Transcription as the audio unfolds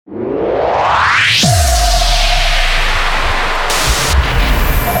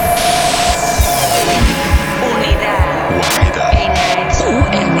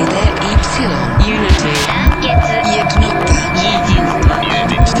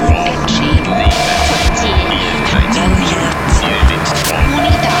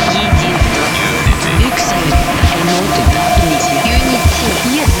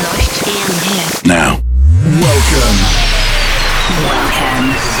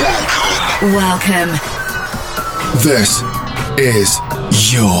Welcome. This is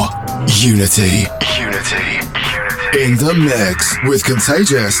your Unity. In the mix with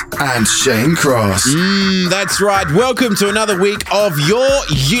Contagious and Shane Cross. That's right. Welcome to another week of your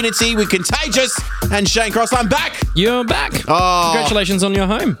Unity with Contagious and Shane Cross. I'm back. You're back. Oh. Congratulations on your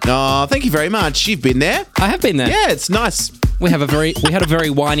home. Oh, thank you very much. You've been there. I have been there. Yeah, it's nice. We had a very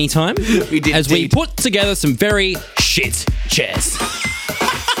whiny time. We did as indeed. we put together some very shit chairs.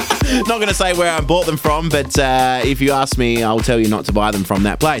 Not going to say where I bought them from, but if you ask me, I'll tell you not to buy them from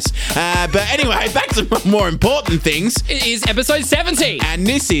that place. But anyway, back to more important things. It is episode 70. And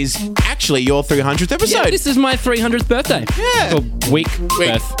this is actually your 300th episode. Yeah, this is my 300th birthday. Yeah. Or week.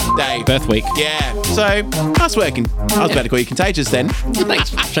 Birth week. Yeah. So, nice working. I was about to call you Contagious then.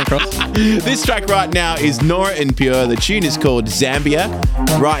 Thanks, Shane Cross. This track right now is Nora and Pure. The tune is called Zambia.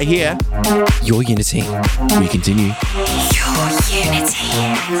 Right here, Your Unity. we continue. Your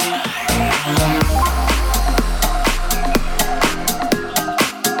Unity.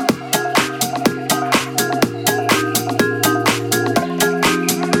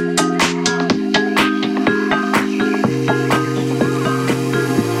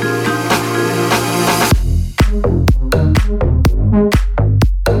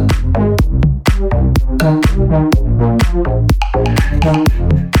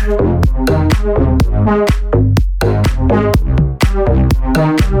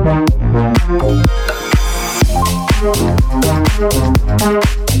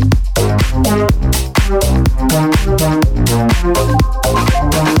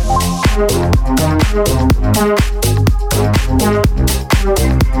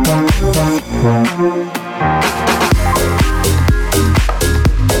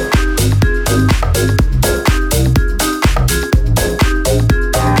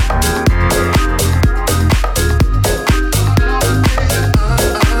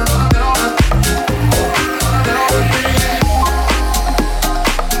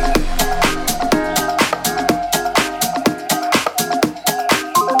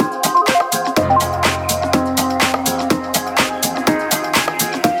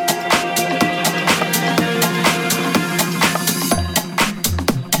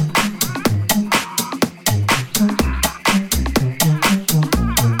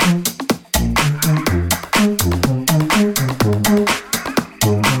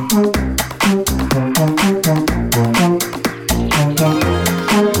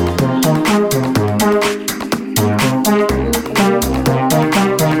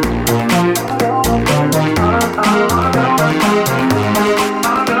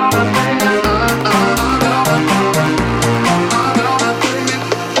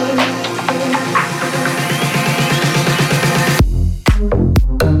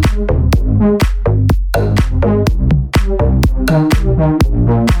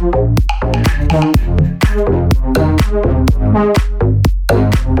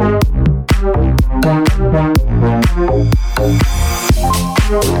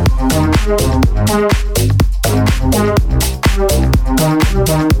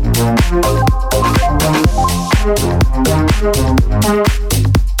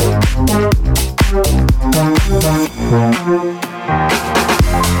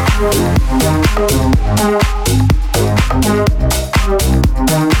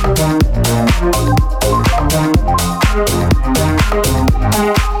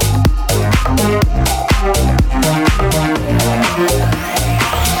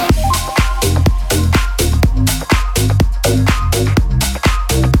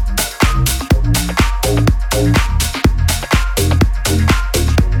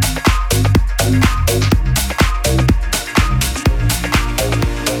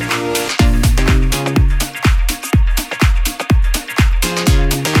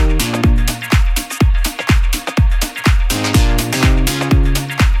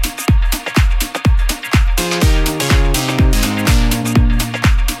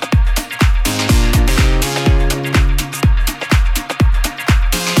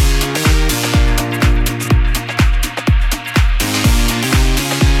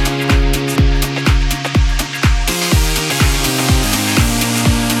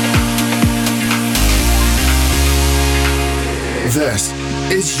 This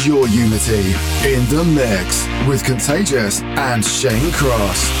is your Unity in the mix with Contagious and Shane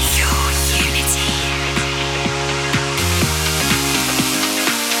Cross. Your Unity.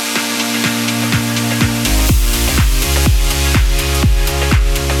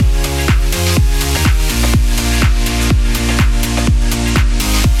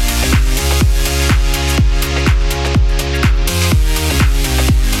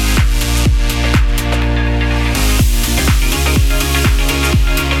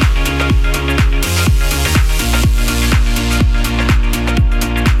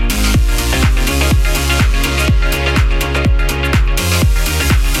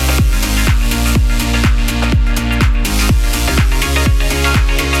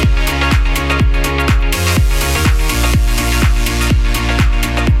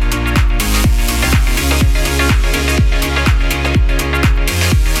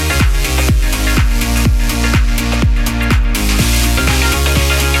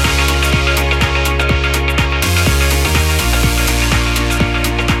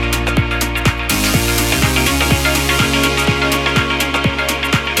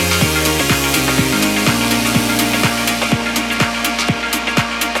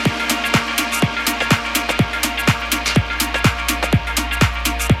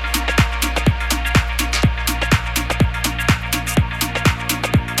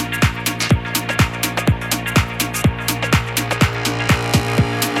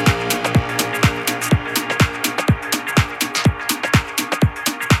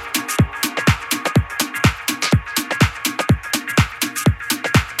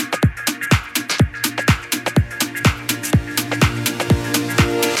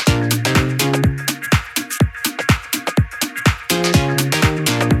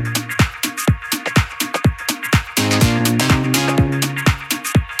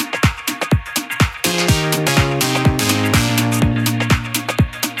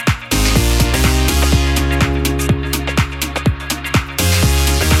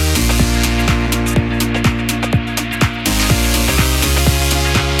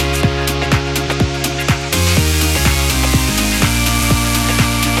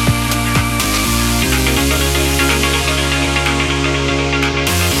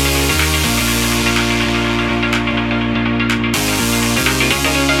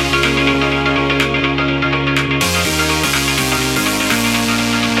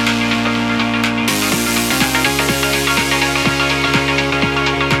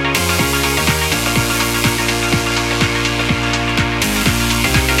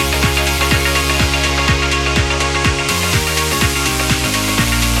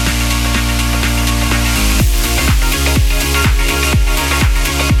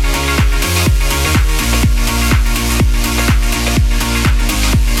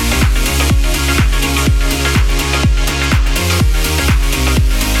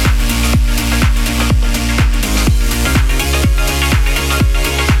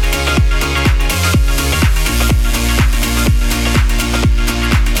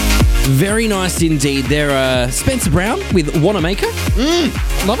 nice indeed. They're Spencer Brown with Wannamaker.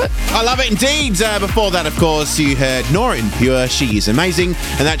 Love it. I love it indeed. Before that, of course, you heard Nora in Pure She Is Amazing,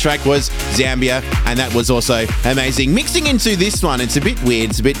 and that track was Zambia, and that was also amazing. Mixing into this one, it's a bit weird,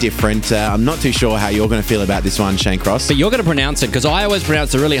 it's a bit different. I'm not too sure how you're going to feel about this one, Shane Cross. But you're going to pronounce it, because I always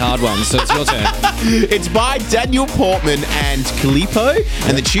pronounce the really hard ones, so it's your turn. It's by Daniel Portman and Calippo,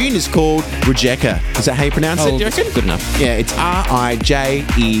 and the tune is called Rijeka. Is that how you pronounce it, do you reckon? Good enough. Yeah, it's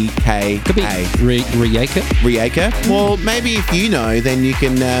Rijeka. Could be Rijeka. Rijeka. Well, maybe if you know, then you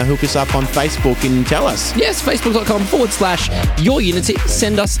can hook us up on Facebook and tell us. Yes, facebook.com/YourUnity.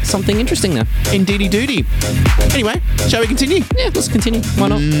 Send us something interesting there. Indeedy doody. Anyway, shall we continue? Yeah, let's continue. Why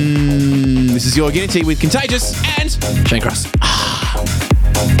not? This is Your Unity with Contagious and Shane Cross.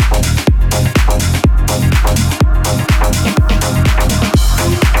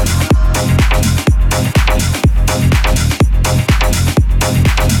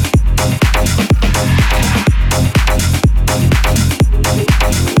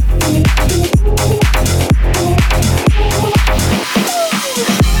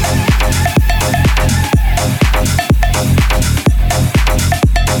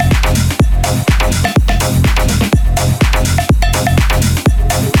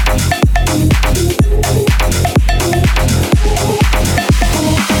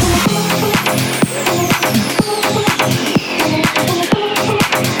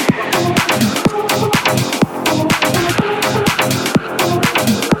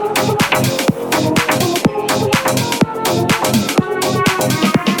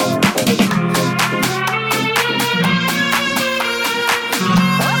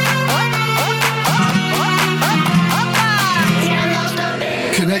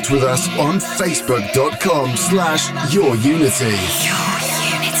 Connect with us on facebook.com/YourUnity.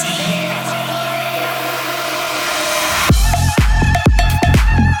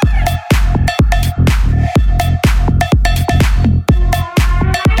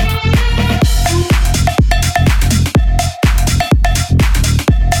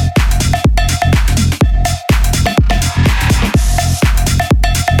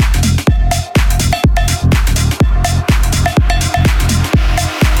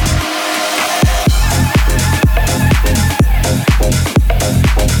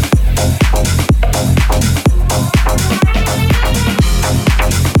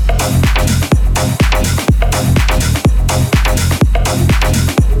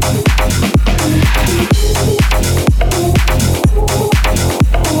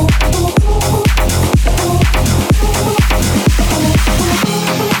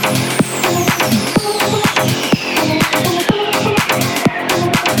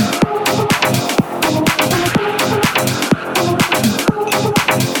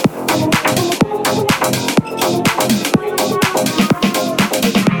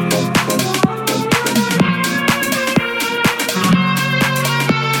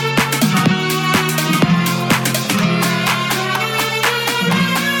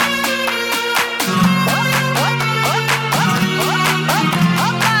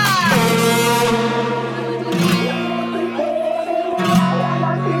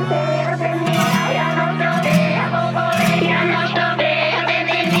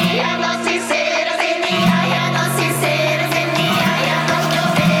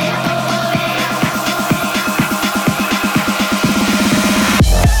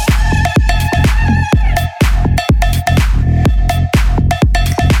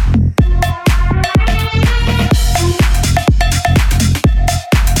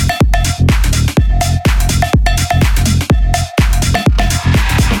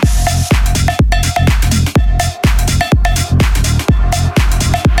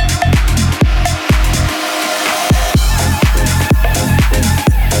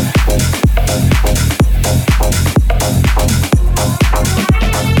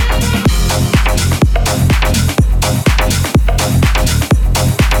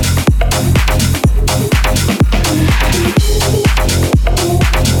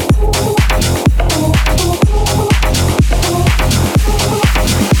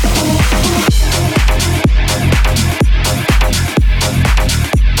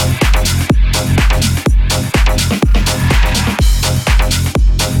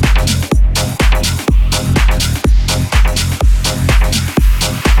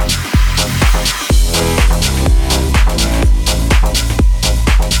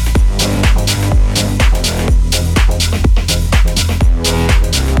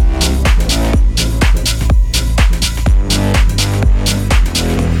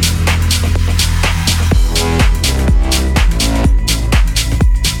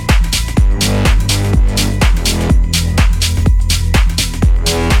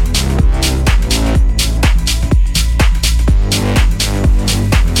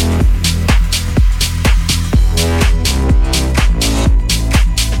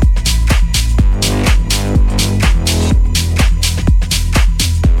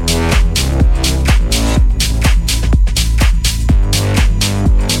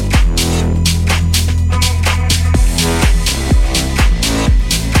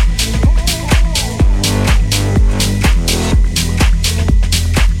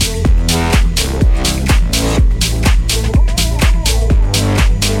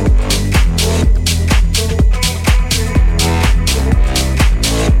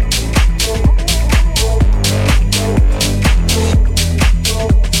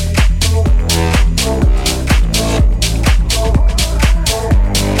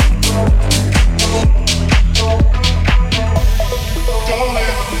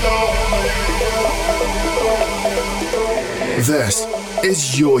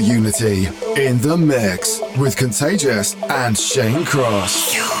 is your Unity in the mix with Contagious and Shane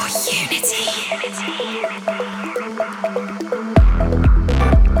Cross. Your Unity.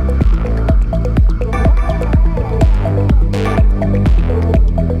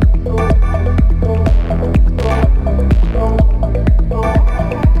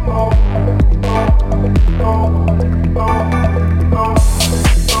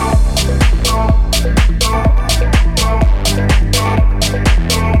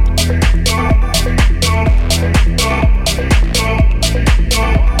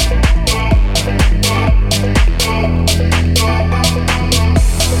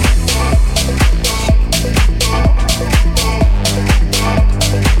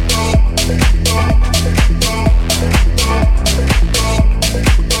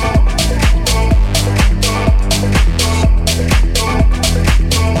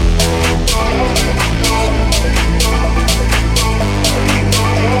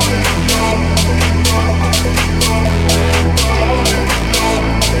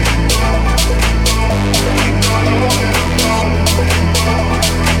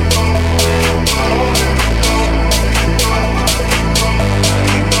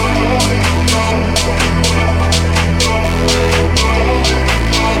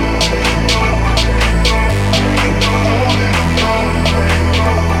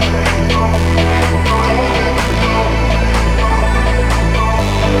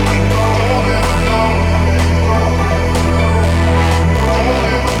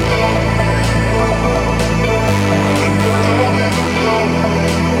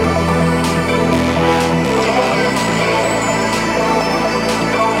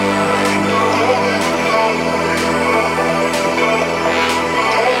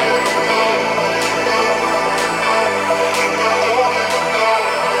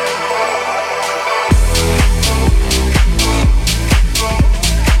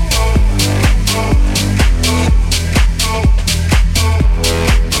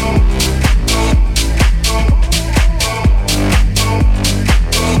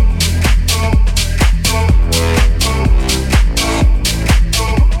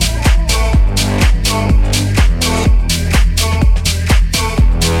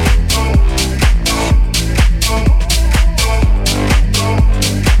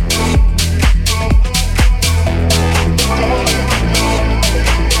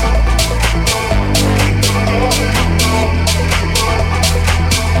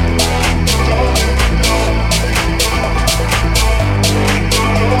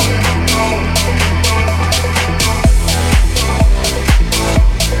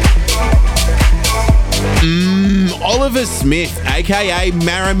 Smith, aka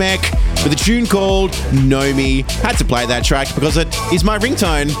Meramek, with a tune called Know Me. Had to play that track because it is my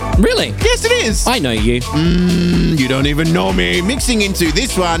ringtone. Really? Yes, it is. I know you. You don't even know me. Mixing into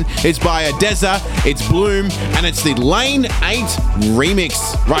this one, it's by ODESZA, it's Bloom, and it's the Lane 8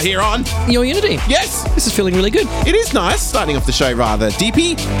 remix right here on Your Unity. Yes. This is feeling really good. It is nice. Starting off the show rather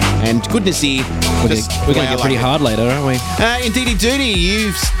deepy and goodnessy. We're going to get pretty hard later, aren't we? Indeedy doody.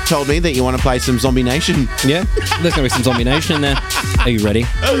 You've told me that you want to play some Zombie Nation. Yeah, there's going to be some Zombie Nation in there. Are you ready?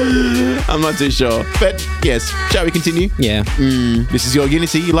 I'm not too sure. But yes, shall we continue? Yeah. This is Your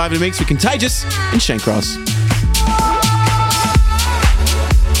Unity, live in a mix with Contagious and Shane Cross.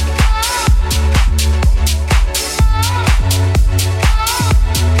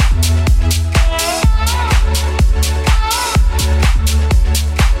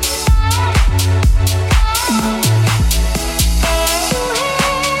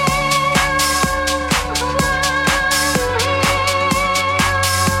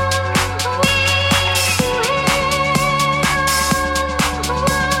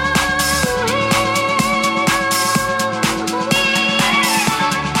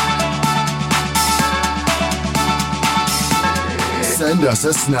 Send us a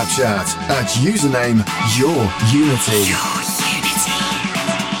Snapchat at username Your Unity.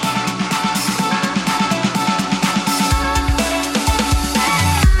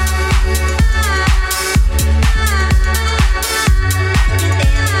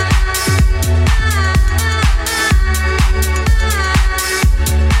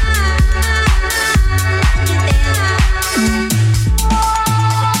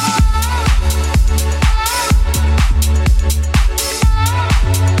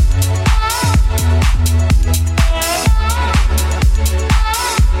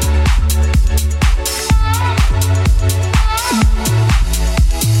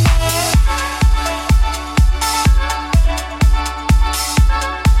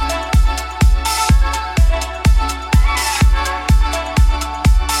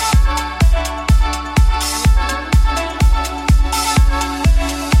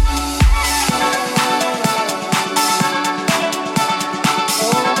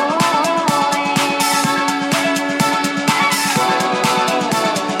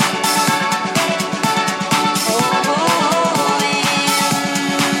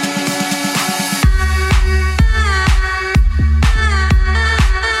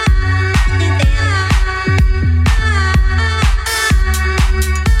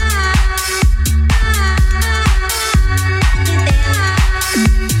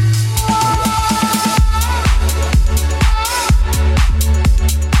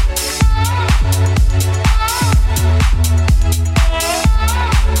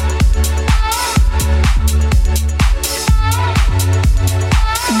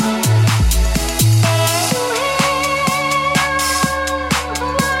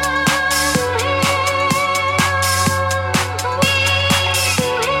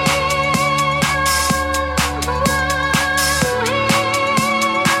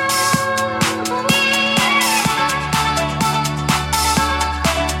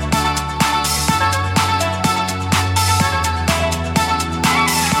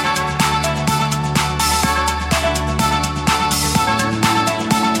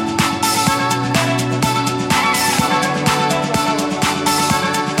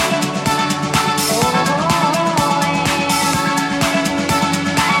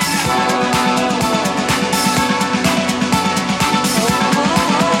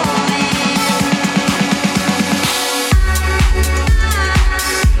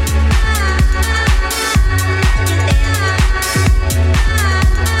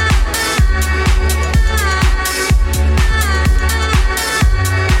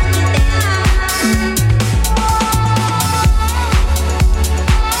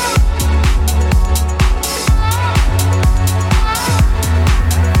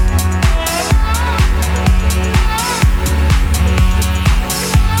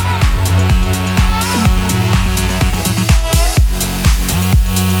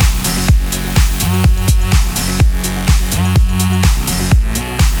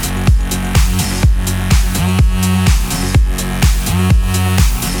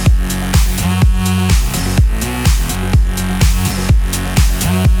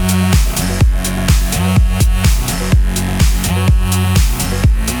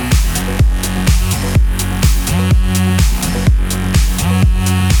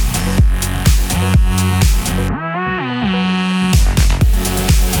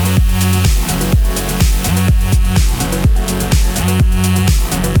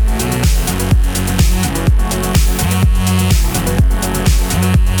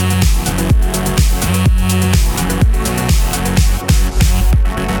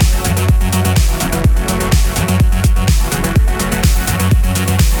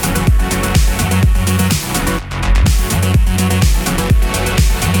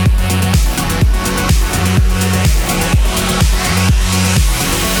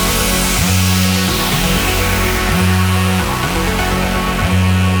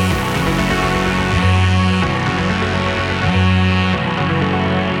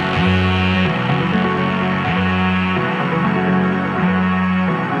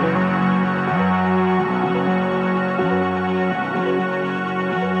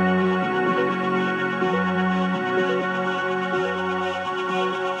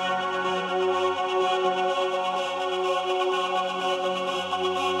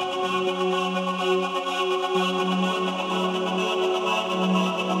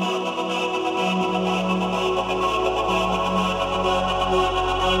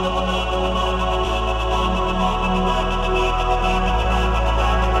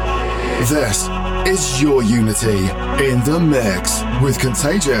 This is your Unity in the mix with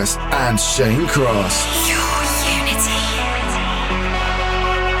Contagious and Shane Cross. Your Unity.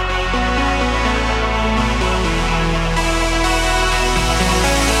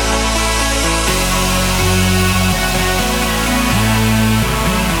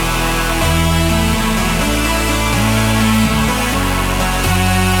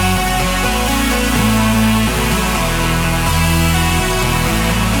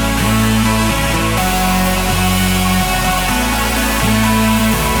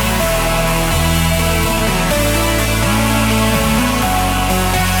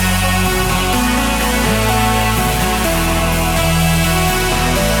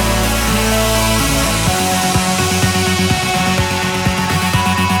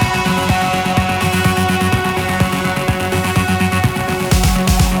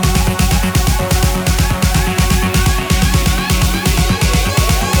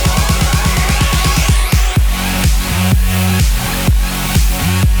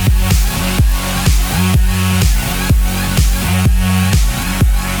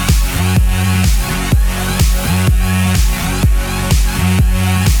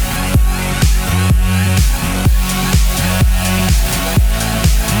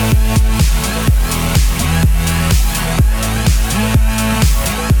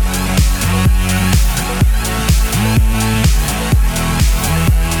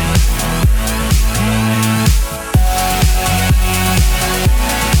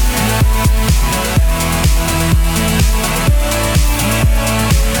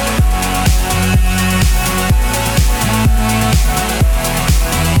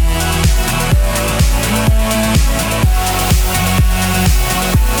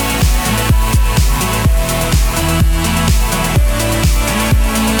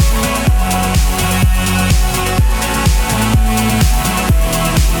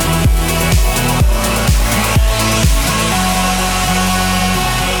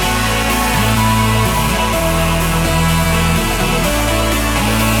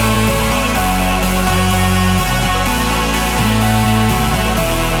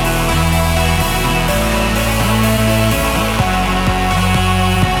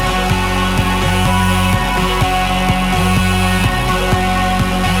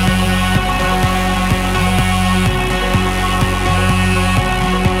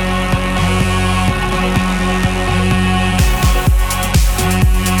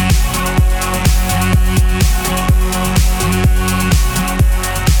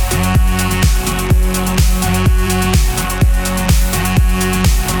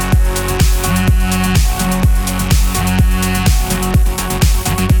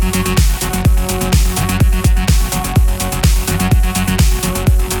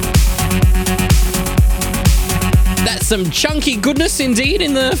 Some chunky goodness indeed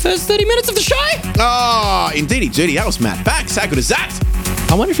in the first 30 minutes of the show. Oh, indeedy duty. That was Matt Fax. How good is that?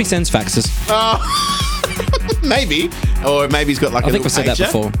 I wonder if he sends faxes. Maybe. Or maybe he's got like I a think little we've said that pager.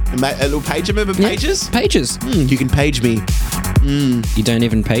 before. A little pager. Remember pages? Yeah, pages. You can page me. You don't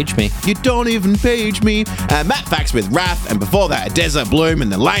even page me. You don't even page me. Matt Fax with Wrath, and before that, ODESZA, Bloom,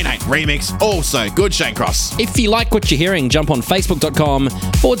 and the Lane 8 remix. Also good, Shane Cross. If you like what you're hearing, jump on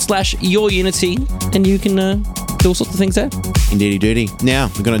facebook.com/yourunity and you can do all sorts of things there. Indeedy duty. Now,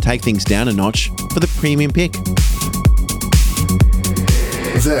 we're going to take things down a notch for the premium pick.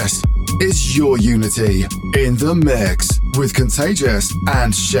 This is your Unity in the mix with Contagious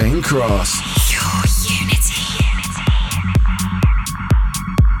and Shane Cross. Your Unity.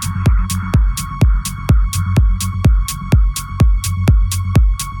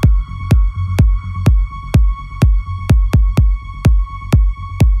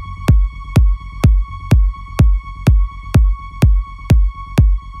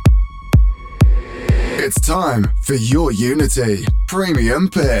 It's time for your Unity premium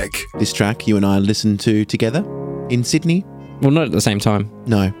pick. This track you and I listened to together in Sydney. Well, not at the same time.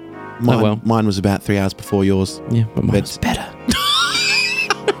 No. Mine was about 3 hours before yours. Yeah, but mine's better.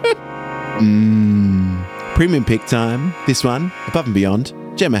 Premium pick time. This one, Above and Beyond,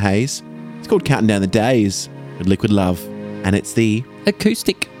 Gemma Hayes. It's called Counting Down the Days with Liquid Love. And it's the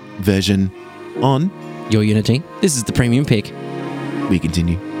Acoustic version on Your Unity. This is the premium pick. We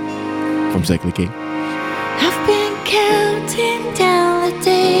Continue from Circular King. I've been counting down the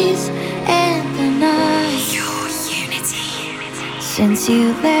days and the nights. Your Unity. Since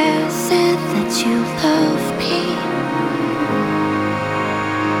you last said that you love me.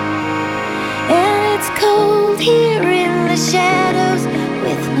 And it's cold here in the shadows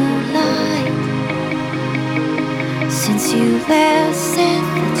with no light. Since you last said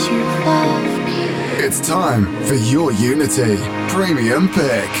that you love me. It's time for your Unity premium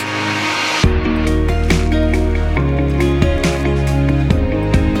pick.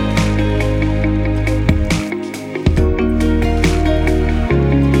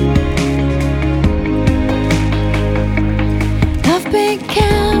 been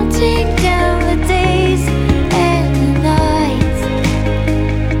counting down the days and the nights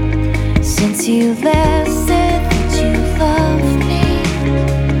since you last said that you loved me.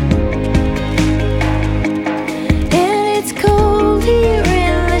 And it's cold here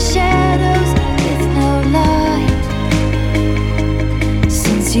in the shadows with no light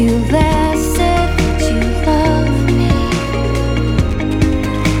since you last said that you loved me.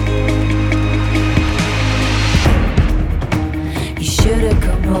 You should've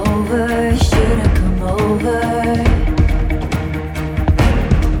come over, should've come over.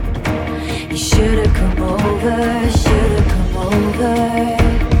 You should've come over, should've come over.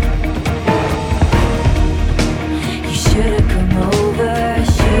 You should've come over,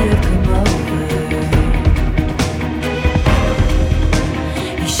 should've come over.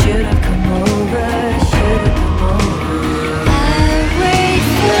 You should've come over, should've come over. I wait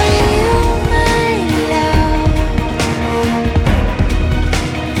for you, my love.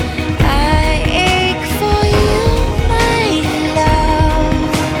 I ache for you, my love.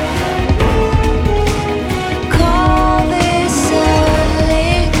 Call this a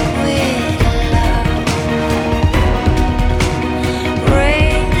liquid love.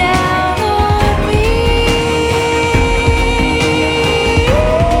 Rain down on me.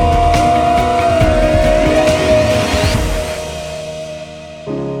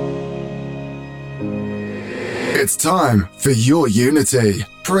 It's time for your Unity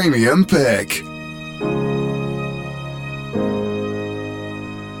Premium Pick.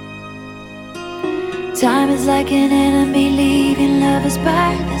 Time is like an enemy leaving lovers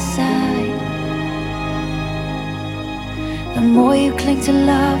by the side. The more you cling to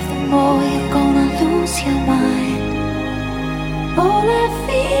love, the more you're gonna lose your mind. All I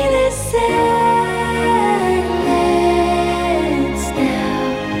feel is silence now,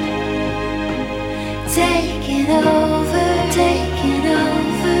 taking over, taking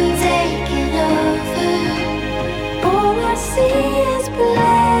over, taking over. All I see is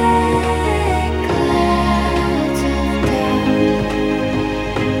black clouds of doubt,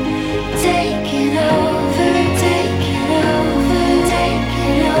 taking over, taking over,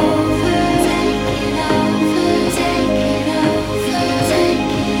 taking over, taking over, taking over, taking over,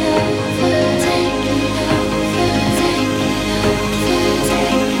 taking over, taking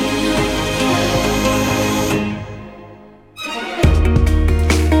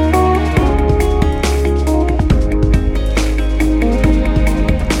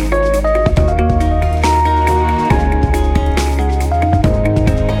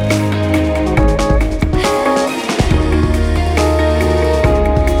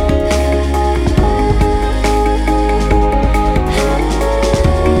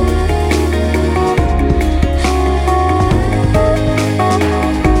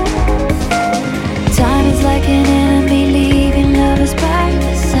Time is like an enemy leaving lovers by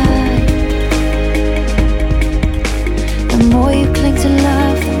the side. The more you cling to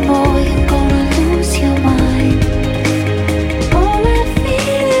love, the more you're gonna lose your mind. All I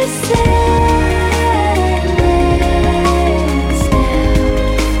feel is silence now,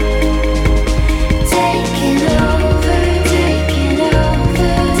 taking over, taking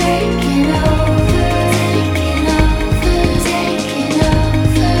over, taking over, taking over, taking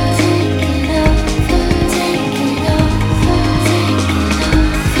over, taking over, taking over,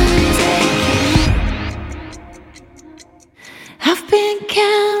 I've been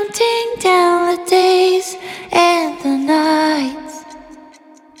counting down the days and the nights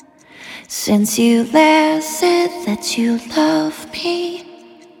since you last said that you love me.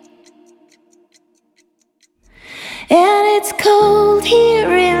 And it's cold here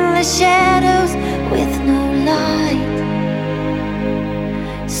in the shadows with no light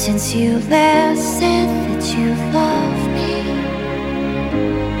since you last said that you love me.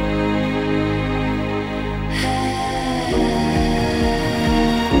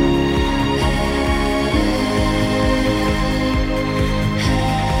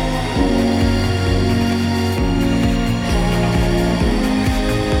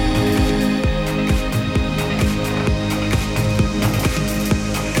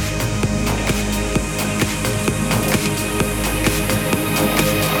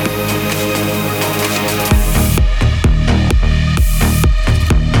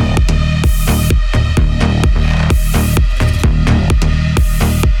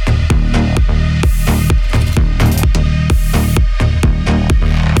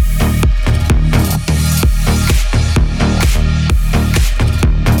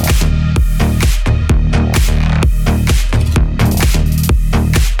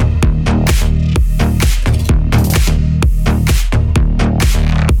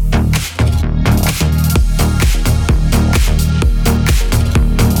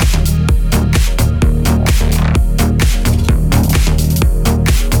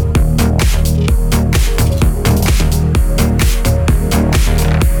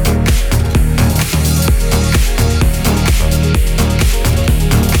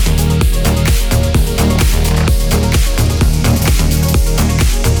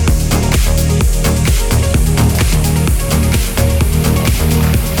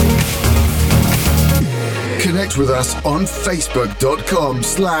 us on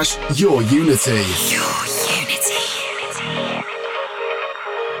facebook.com/yourunity. Your Unity.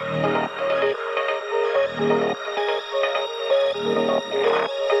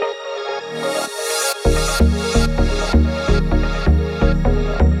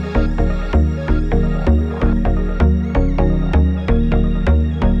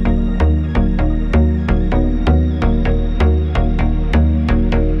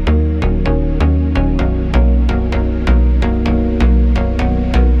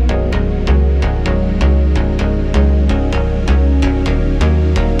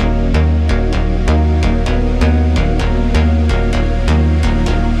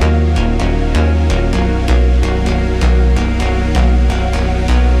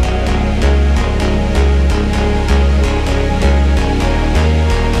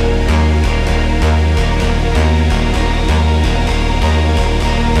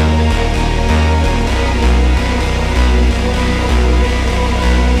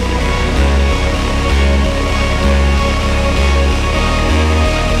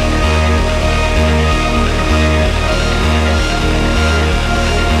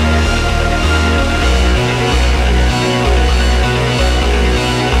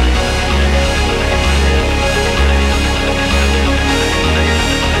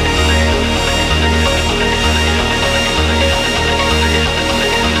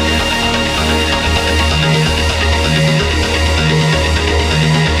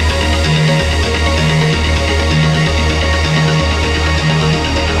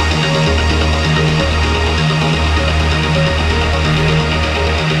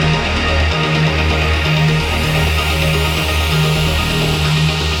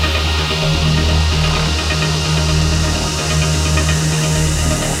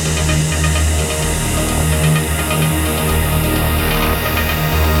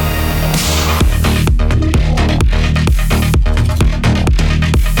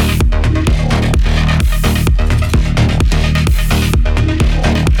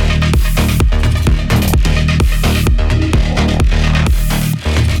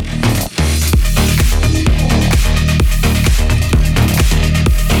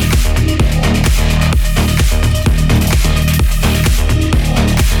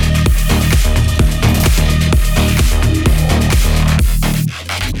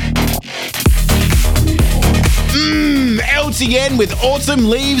 Again with Autumn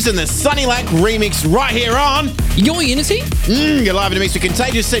Leaves and the Sunny Lack remix right here on Your Unity? You're live in a mix with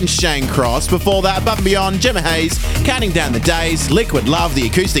Contagious and Shane Cross. Before that, Above and Beyond, Gemma Hayes, Counting Down the Days, Liquid Love, the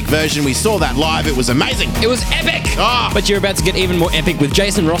acoustic version. We saw that live. It was amazing. It was epic! Ah. But you're about to get even more epic with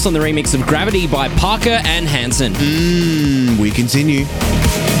Jason Ross on the remix of Gravity by Parker and Hanson. We continue.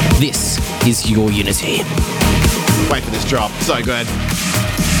 This is Your Unity. Wait for this drop. So good.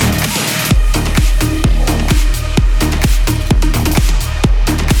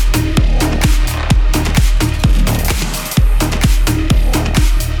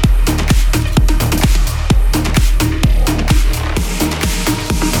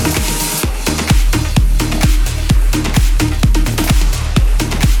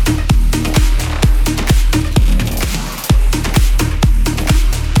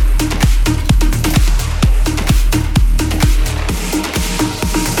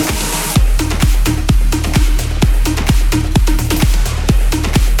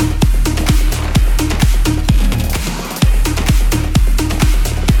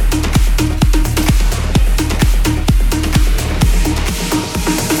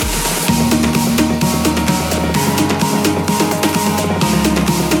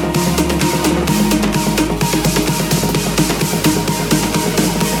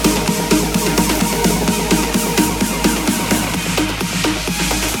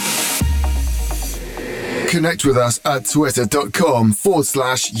 Connect with us at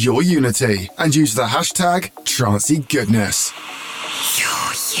twitter.com/yourunity and use the hashtag TrancyGoodness.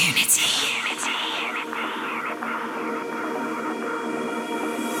 Your Unity.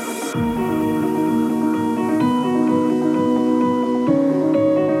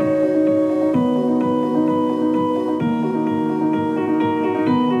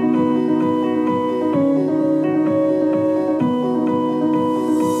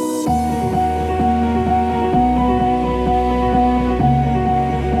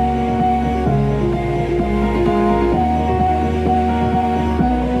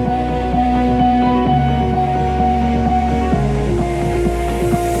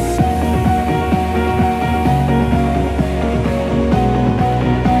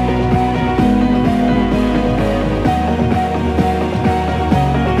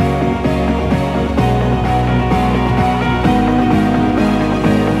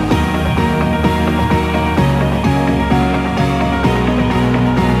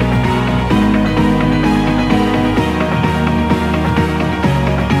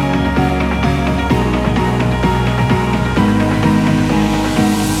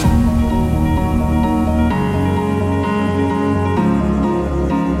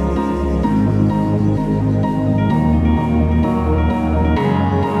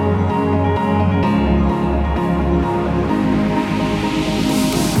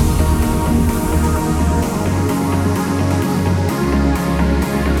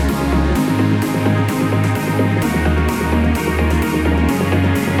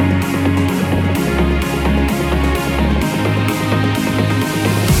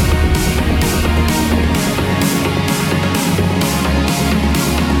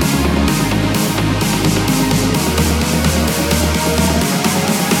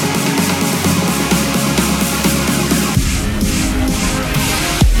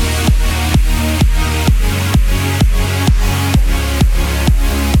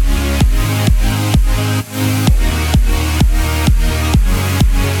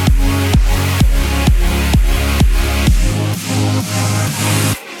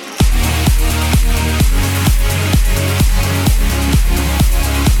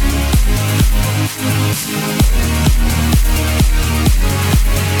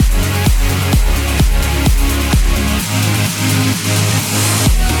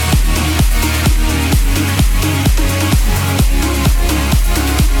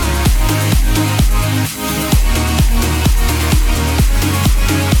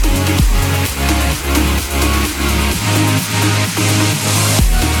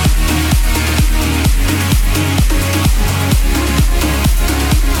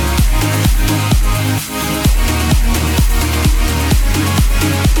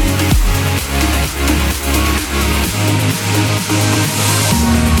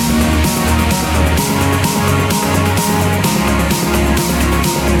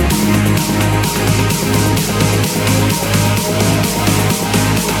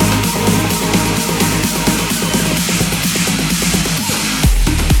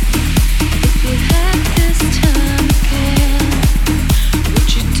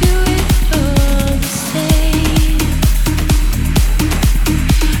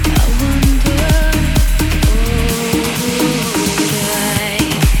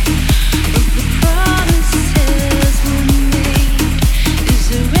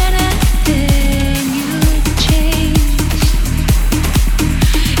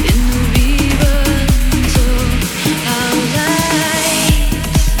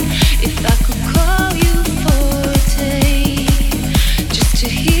 to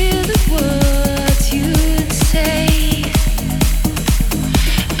hear the words you'd say.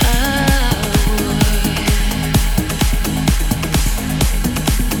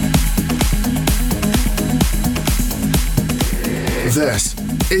 This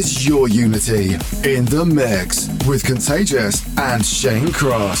is your Unity in the mix with Contagious and Shane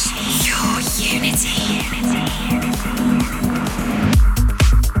Cross. Your Unity.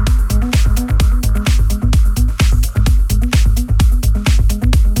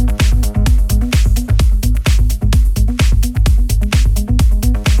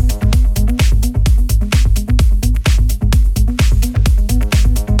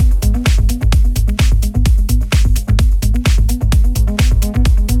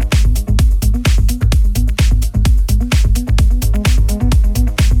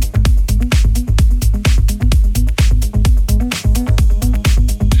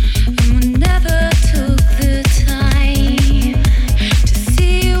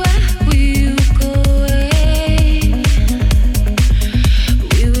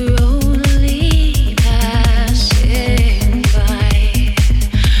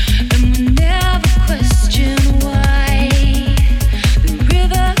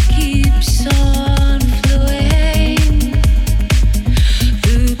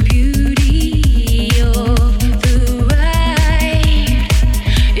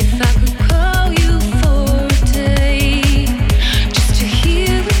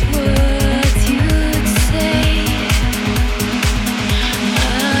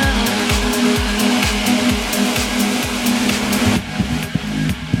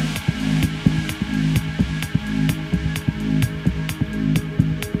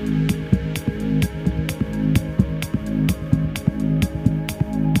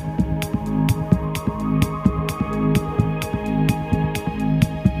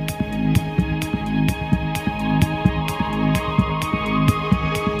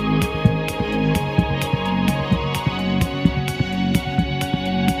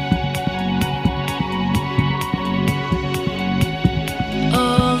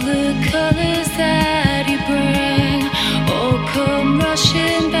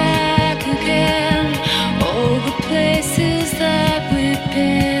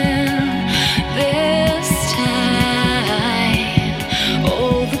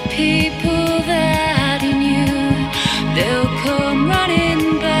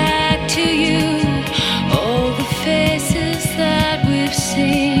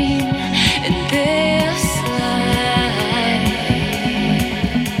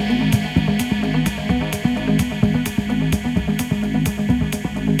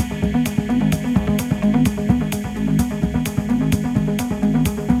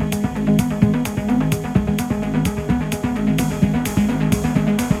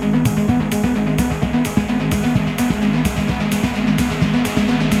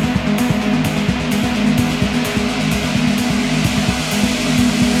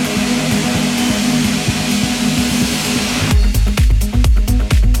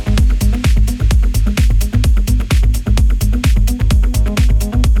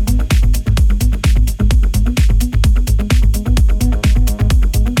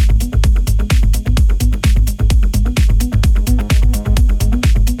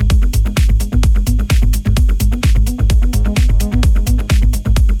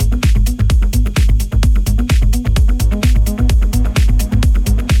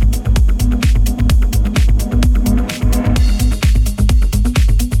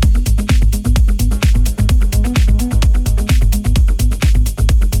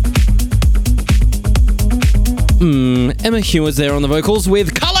 Emma Hewitt there on the vocals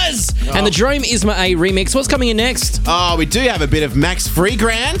with Colours and the Jerome Isma-Ae remix. What's coming in next? Oh, we do have a bit of Max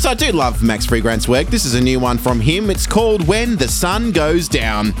Freegrant. I do love Max Freegrant's work. This is a new one from him. It's called When the Sun Goes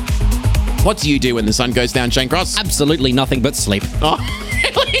Down. What do you do when the sun goes down, Shane Cross? Absolutely nothing but sleep. Oh,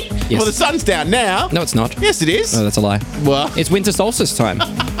 really? Yes. Well, the sun's down now. No, it's not. Yes, it is. Oh, that's a lie. What? It's winter solstice time.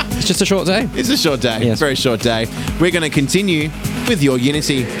 It's just a short day. It's a short day. Yes. Very short day. We're going to continue with your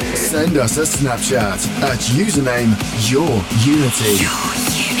Unity. Send us a Snapchat at username YourUnity.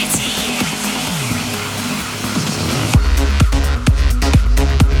 Your Unity.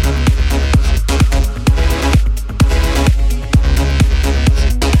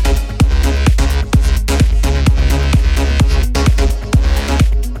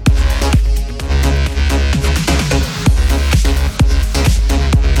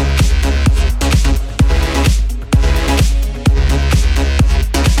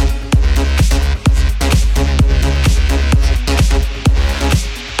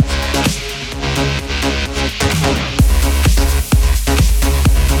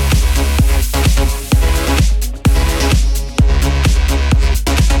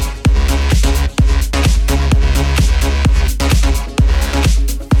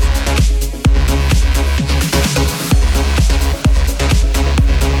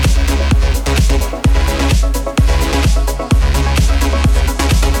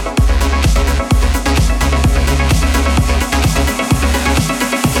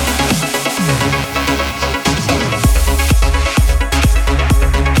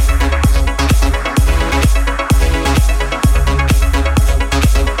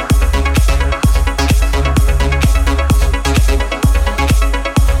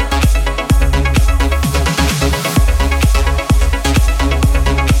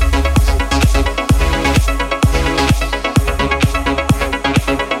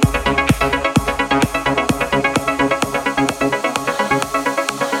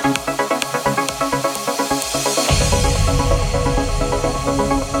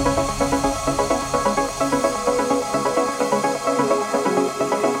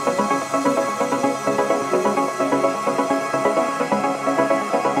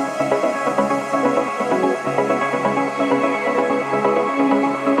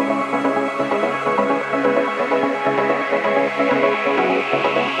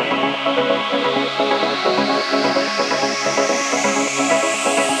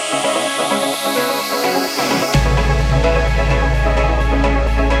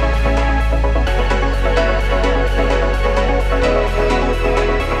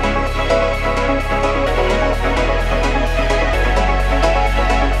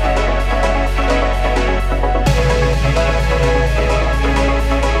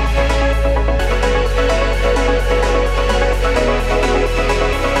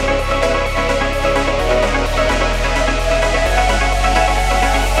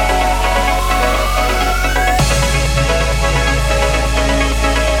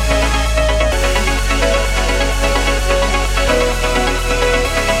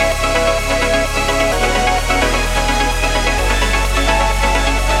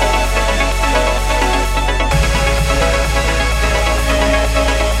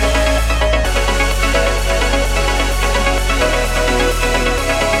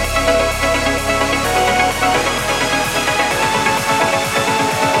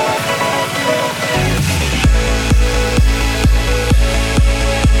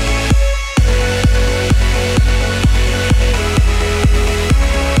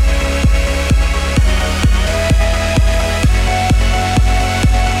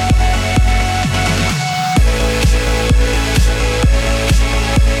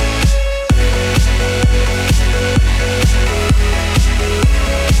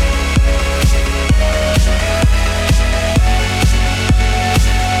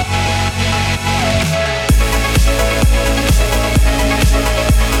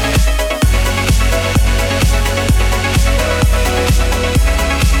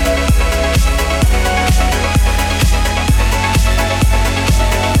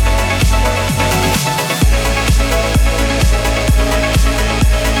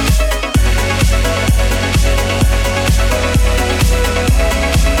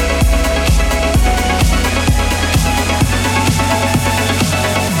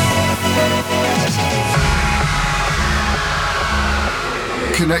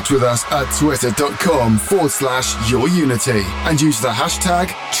 Connect with us at twitter.com/yourunity and use the hashtag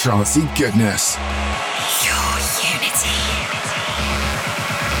TrancyGoodness. Your unity.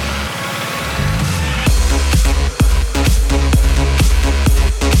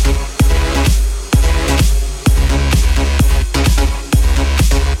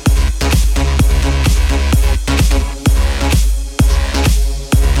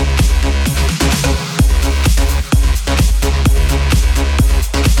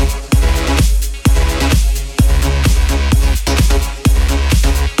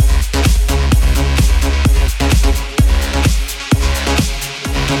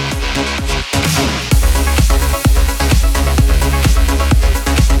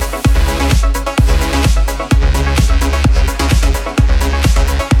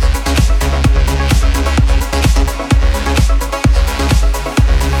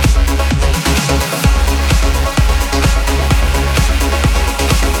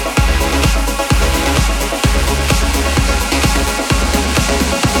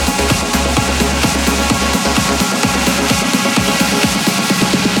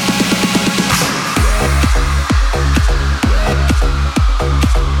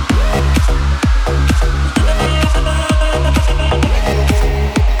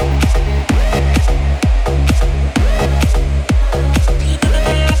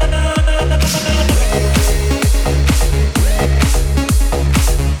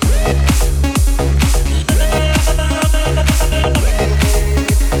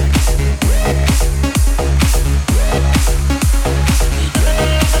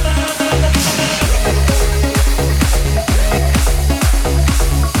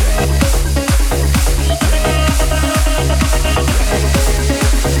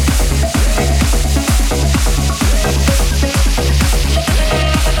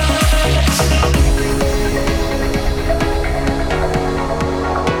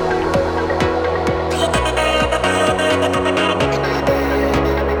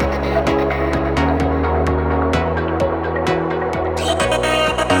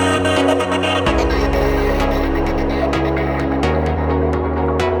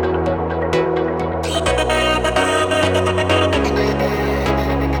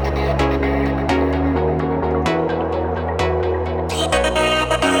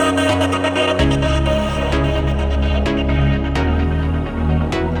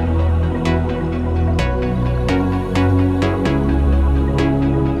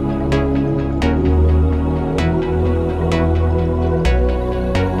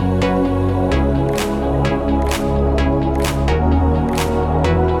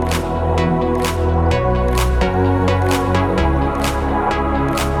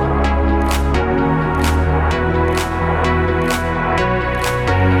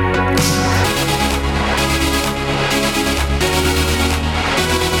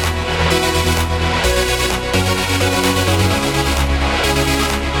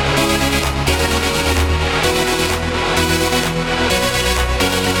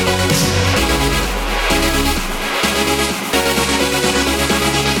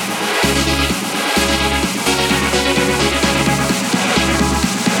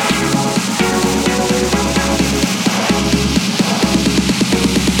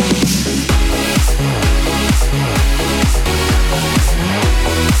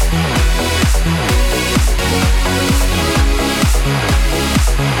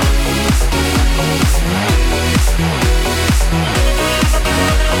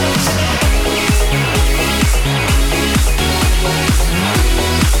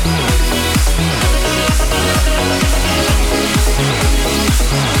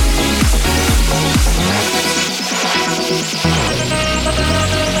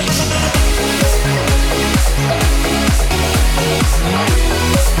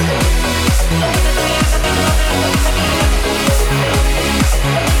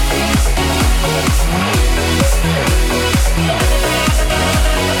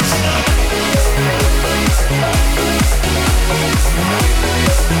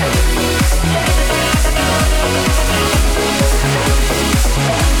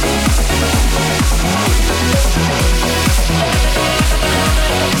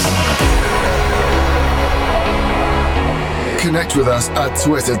 Connect with us at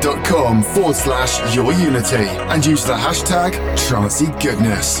twitter.com/yourunity and use the hashtag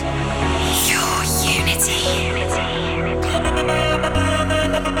TrancyGoodness. Your unity.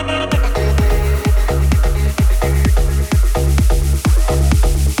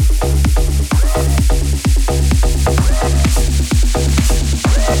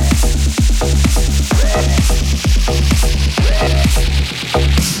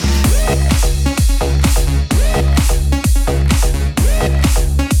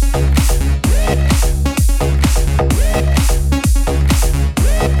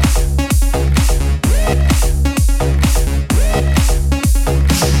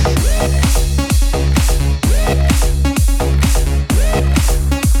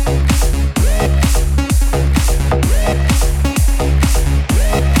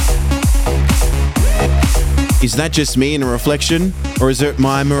 Is that just me in a reflection, or is it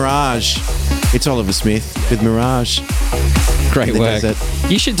my Mirage? It's Oliver Smith with Mirage. Great work.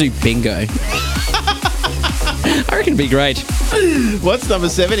 You should do bingo. I reckon it'd be great. What's number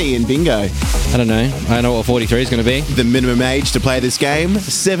 70 in bingo? I don't know. I know what 43 is going to be. The minimum age to play this game,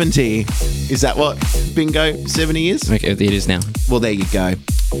 70. Is that what bingo 70 is? Okay, it is now. Well, there you go.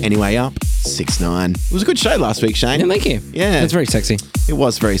 Anyway, up 6-9. It was a good show last week, Shane. Yeah, thank you. Yeah. It's very sexy. It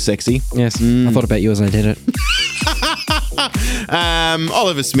was very sexy. Yes. I thought about you as I did it.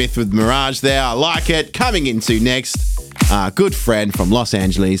 Oliver Smith with Mirage there. I like it. Coming into next, good friend from Los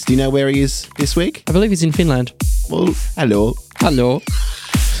Angeles. Do you know where he is this week? I believe he's in Finland. Well, hello. Hello.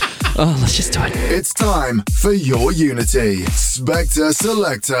 Oh, let's just do it. It's time for your Unity. Spector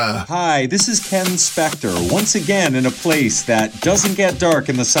Selector. Hi, this is Ken Spector, once again in a place that doesn't get dark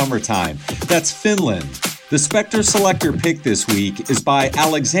in the summertime. That's Finland. The Spector Selector pick this week is by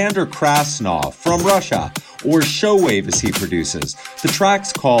Alexander Krasnov from Russia, or Showave as he produces. The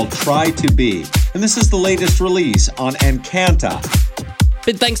track's called Try to Be, and this is the latest release on Encanta.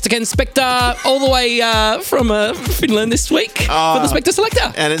 Big thanks to Ken Spector, all the way from Finland this week for the Spector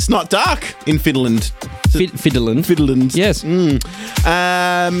Selector. And it's not dark in Finland. Finland. Finland. Yes. With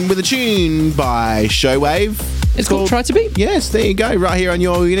a tune by Showave. It's called Try to Be. Yes, there you go, right here on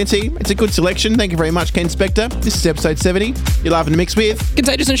your Unity. It's a good selection. Thank you very much, Ken Spector. This is episode 70. You're laughing to mix with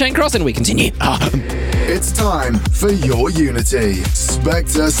Contagious and Shane Cross, and we continue. It's time for your Unity.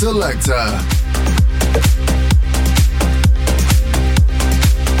 Spector Selector.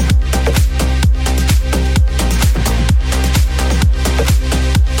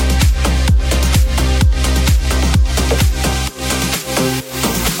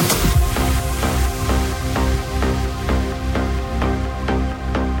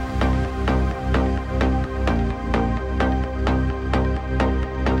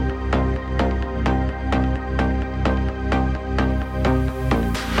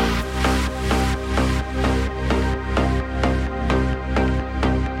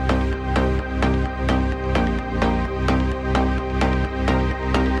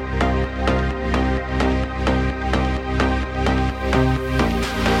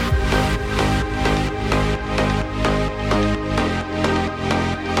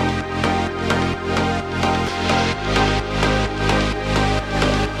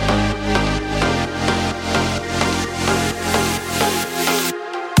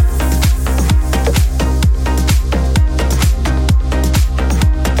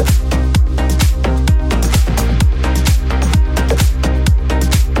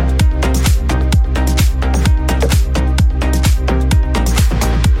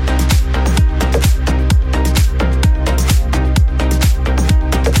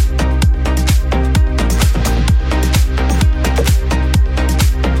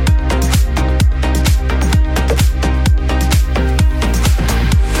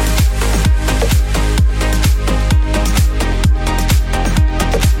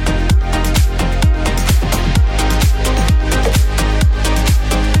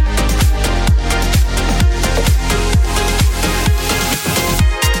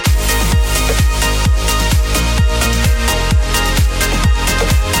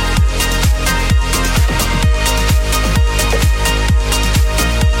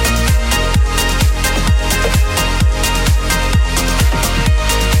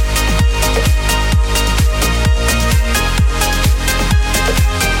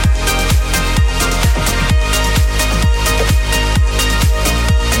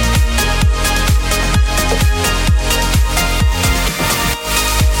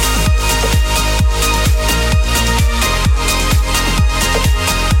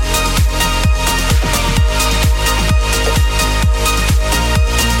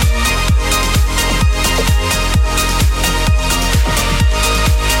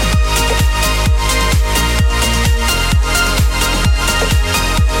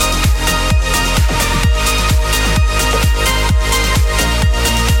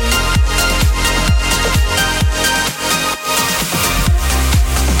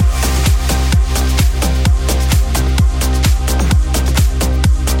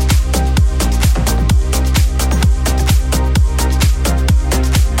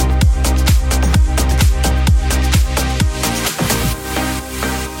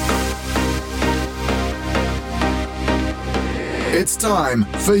 It's time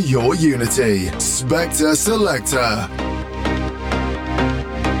for your Unity. Spector Selector.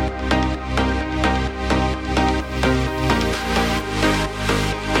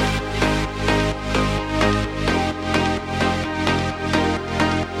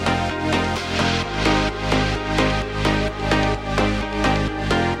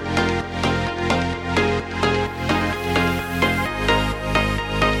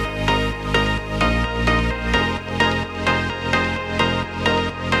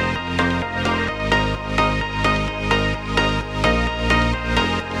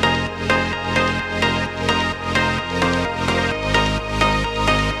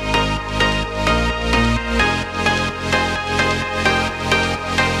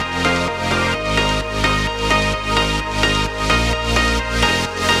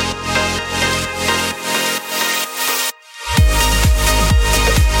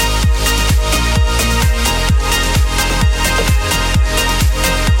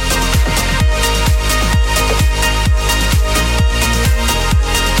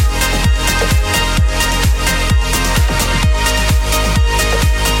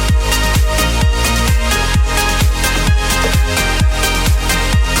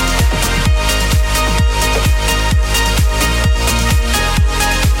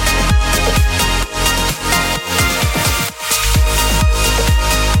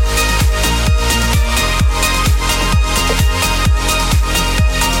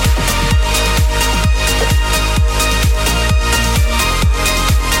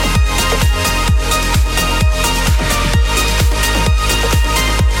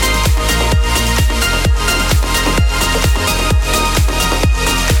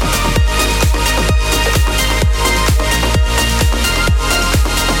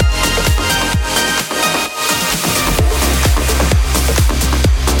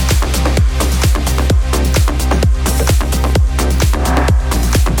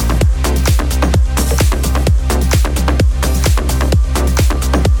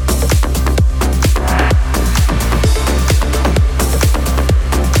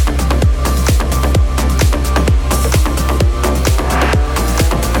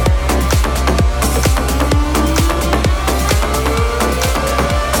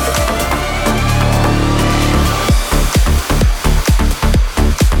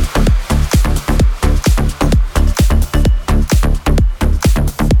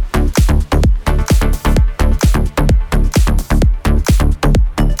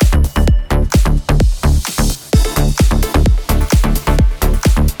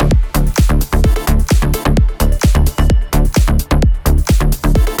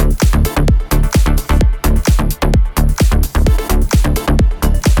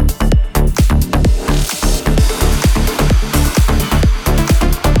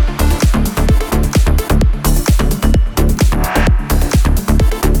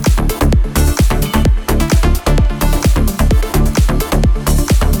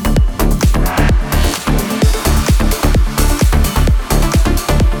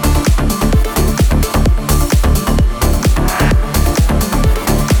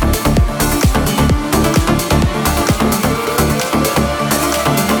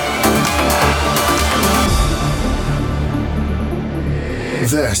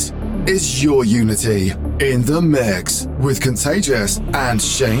 is your unity in the mix with Contagious and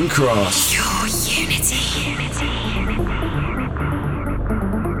Shane Cross. Your unity.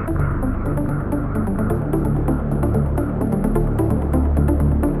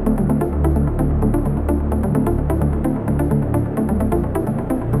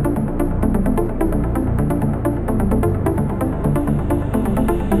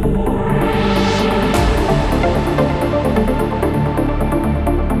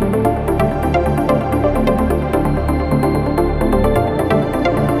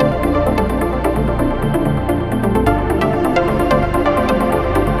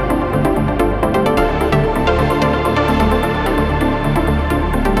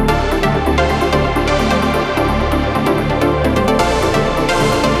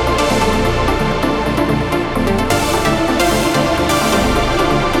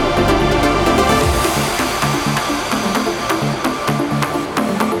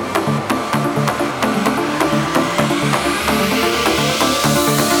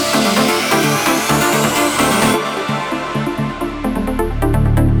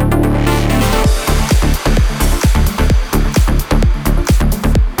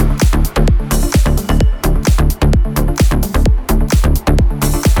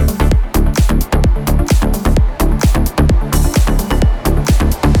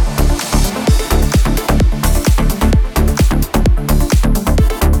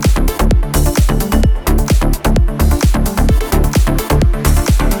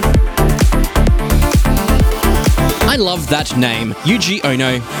 Love that name, Yuji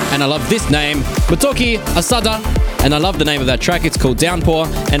Ono, and I love this name, Motoki, Asada, and I love the name of that track. It's called Downpour.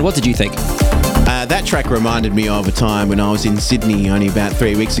 And what did you think? That track reminded me of a time when I was in Sydney only about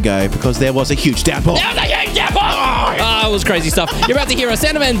 3 weeks ago because there was a huge downpour. There was a huge downpour! Oh, it was crazy stuff. You're about to hear a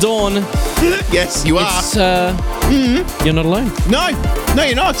Soundman Doorn. Yes, you are. You're not alone. No,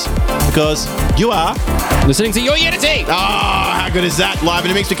 you're not. Because you are listening to Your Unity. Oh, how good is that? Live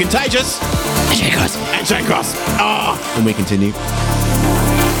in a mix with Contagious. And Shane Cross. Oh, and we continue.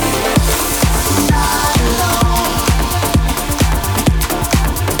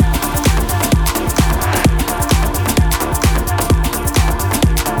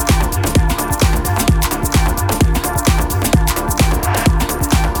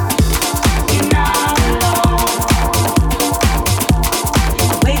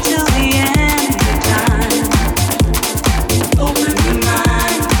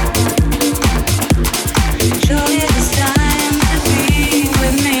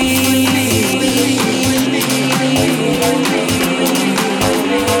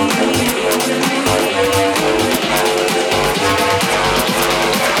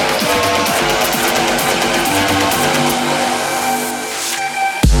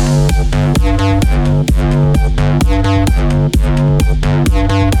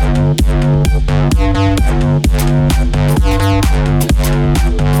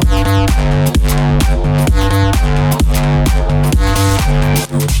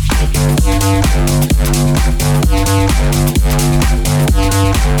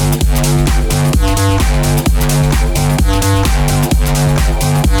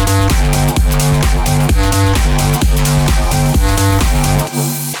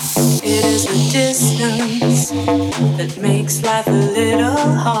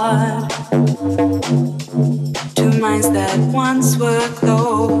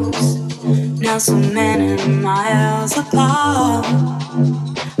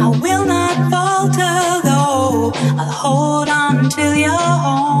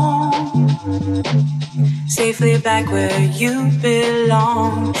 Back where you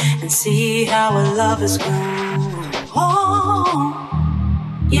belong and see how our love has grown. Oh,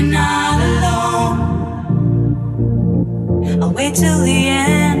 you're not alone. I'll wait till the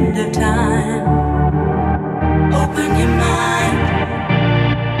end of time. Open your mind.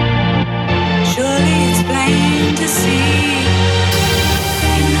 Surely it's plain to see.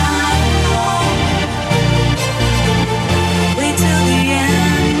 You're not alone. Wait till the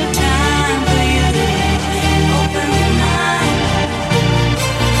end of time for you.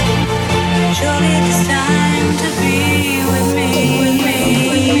 Surely it's time to be with me, with me,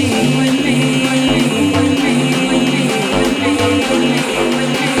 with me, with me, with me, with me.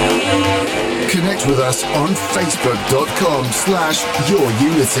 Connect with us on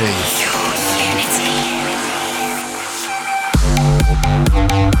Facebook.com/YourUnity.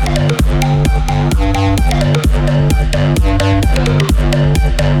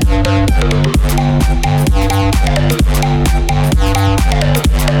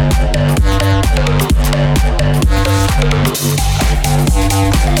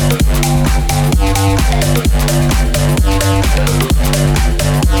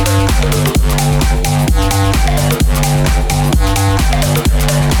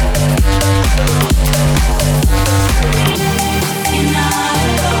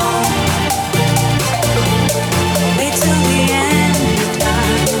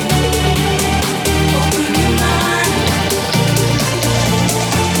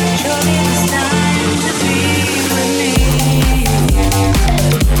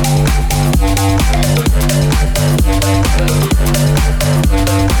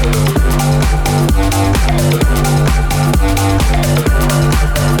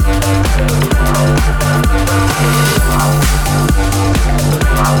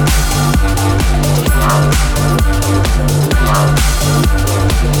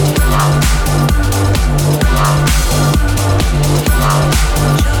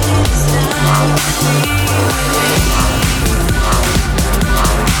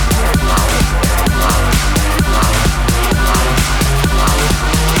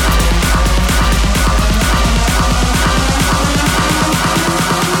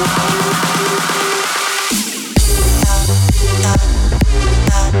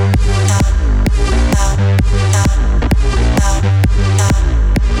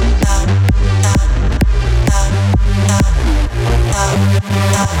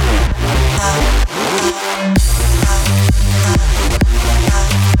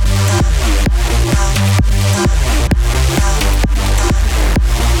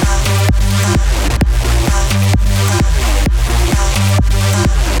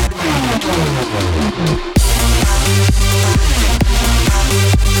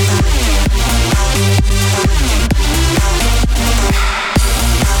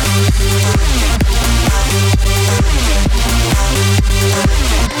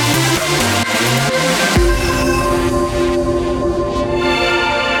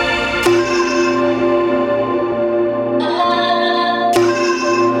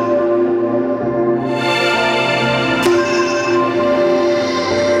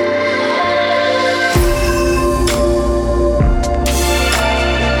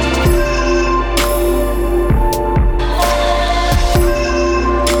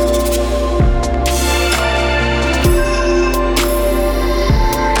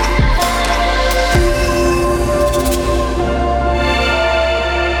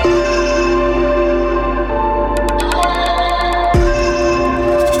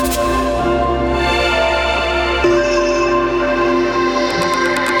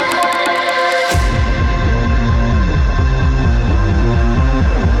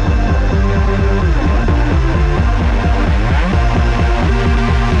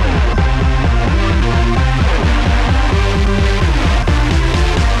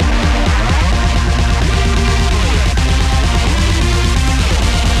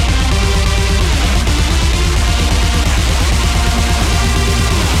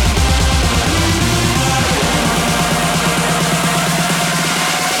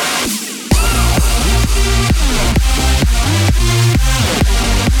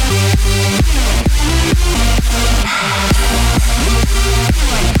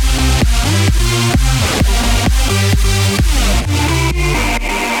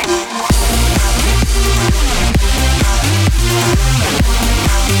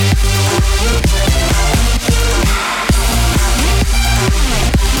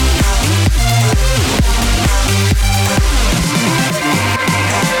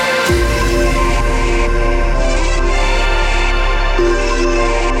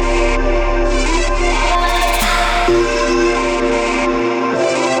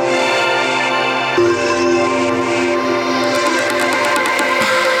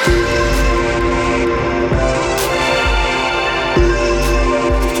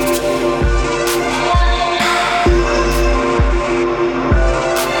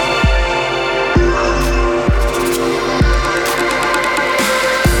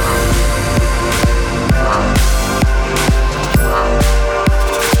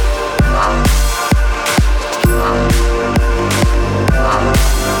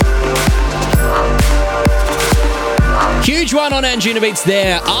 One on Anjuna Beats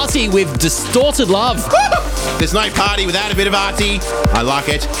there. Arty with Distorted Love. There's no party without a bit of Arty. I like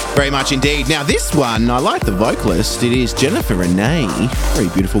it very much indeed. Now, this one, I like the vocalist. It is Jennifer Rene. Very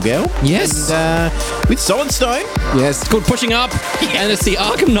beautiful girl. Yes. And, with Solid Stone. Yes. It's called Pushing Up. Yes. And it's the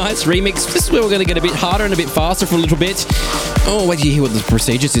Arkham Knights remix. This is where we're going to get a bit harder and a bit faster for a little bit. Oh, wait till you hear what the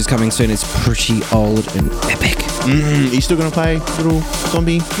Prestigious is coming soon. It's pretty old and epic. Are you still going to play Little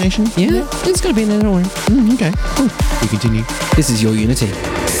Zombie Nation? Yeah. It's going to be in there, don't worry. Okay, cool. We continue. This is Your Unity.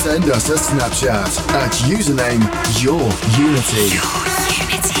 Send us a Snapchat at username Your Unity.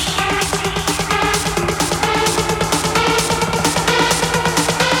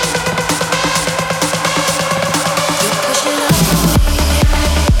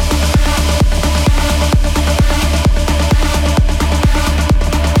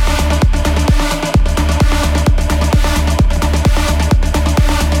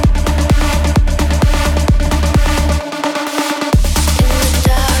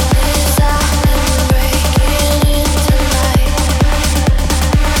 Darkness, I've been breaking into light.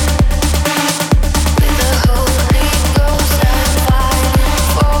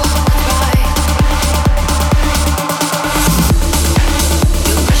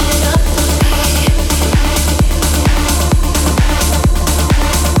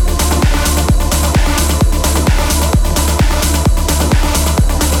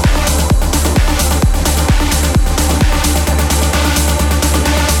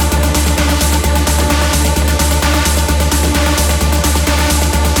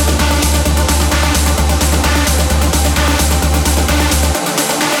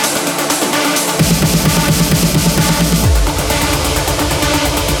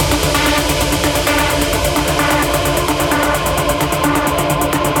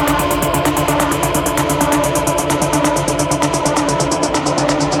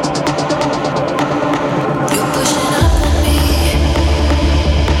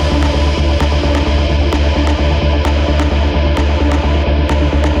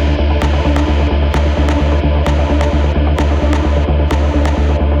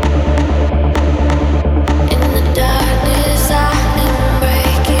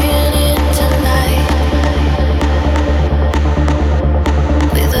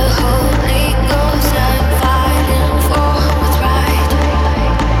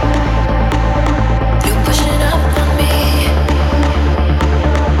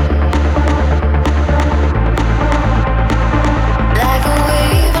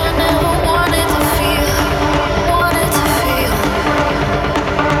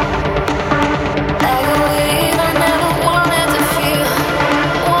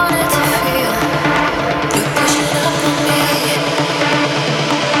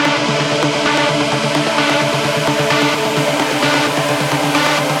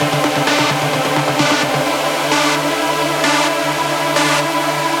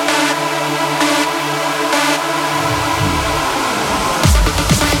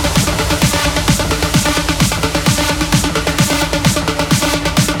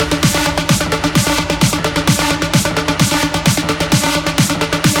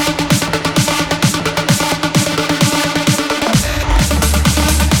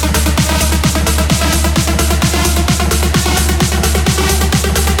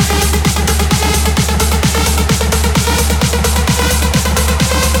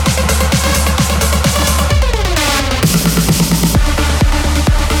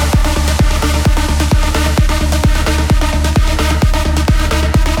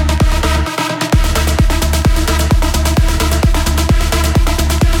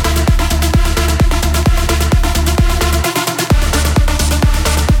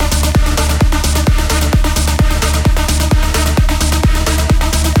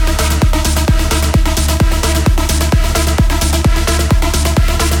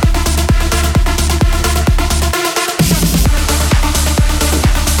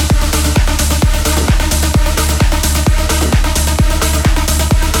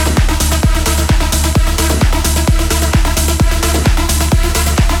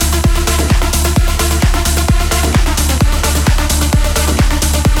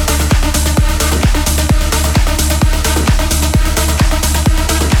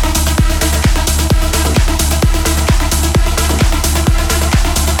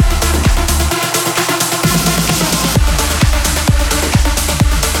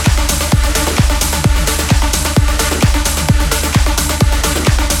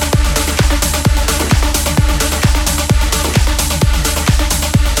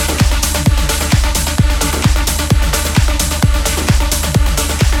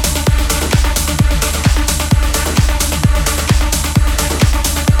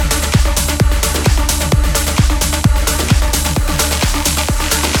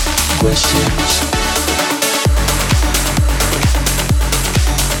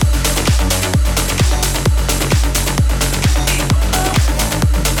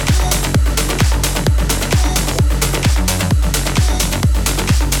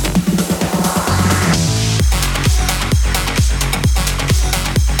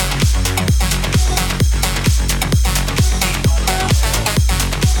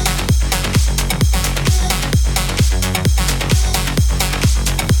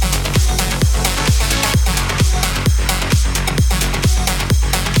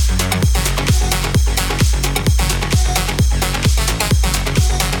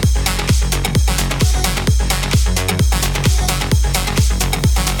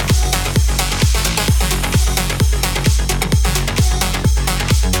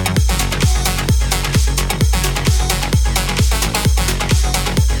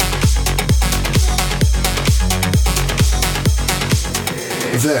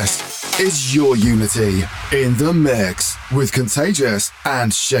 This is your Unity in the mix with Contagious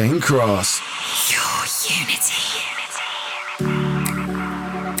and Shane Cross. Your Unity.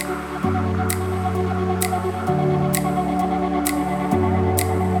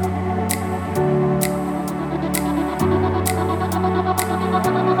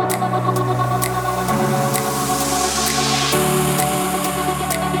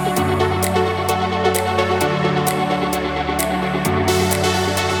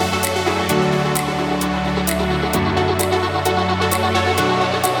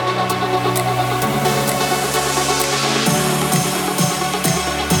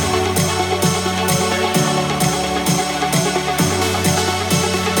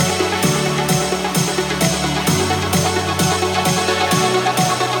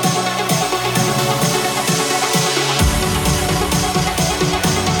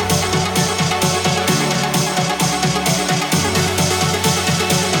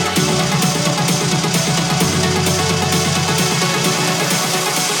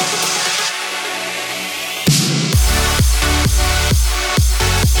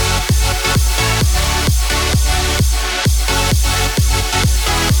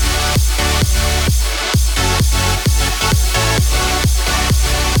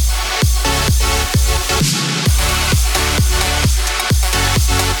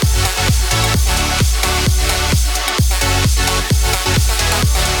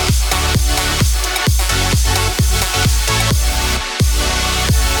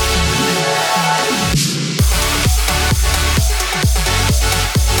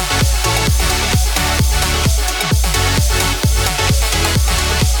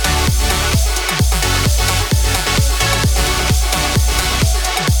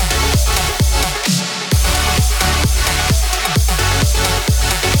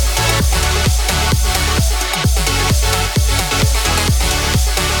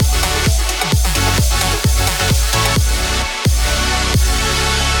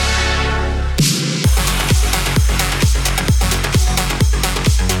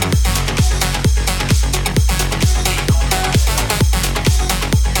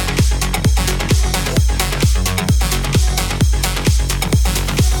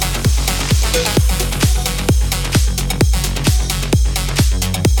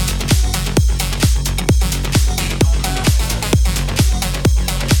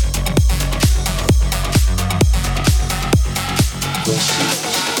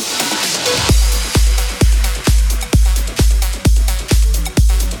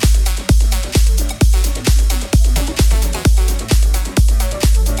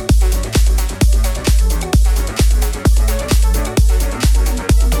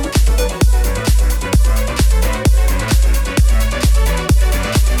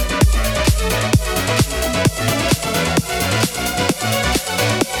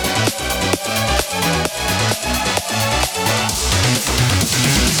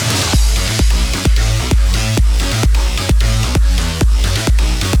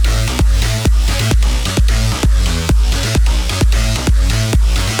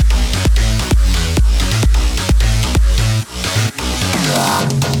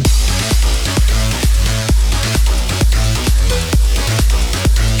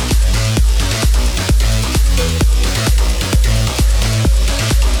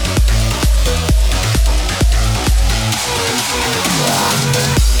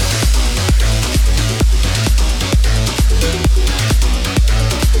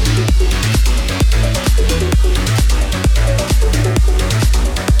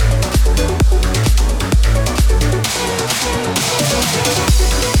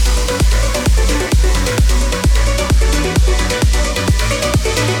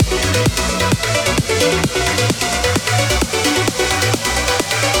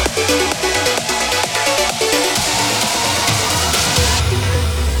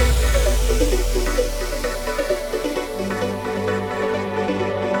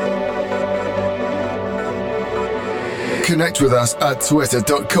 connect with us at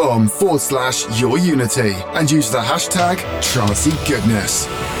twitter.com/yourunity and use the hashtag TrancyGoodness.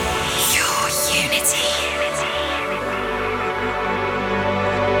 Your unity.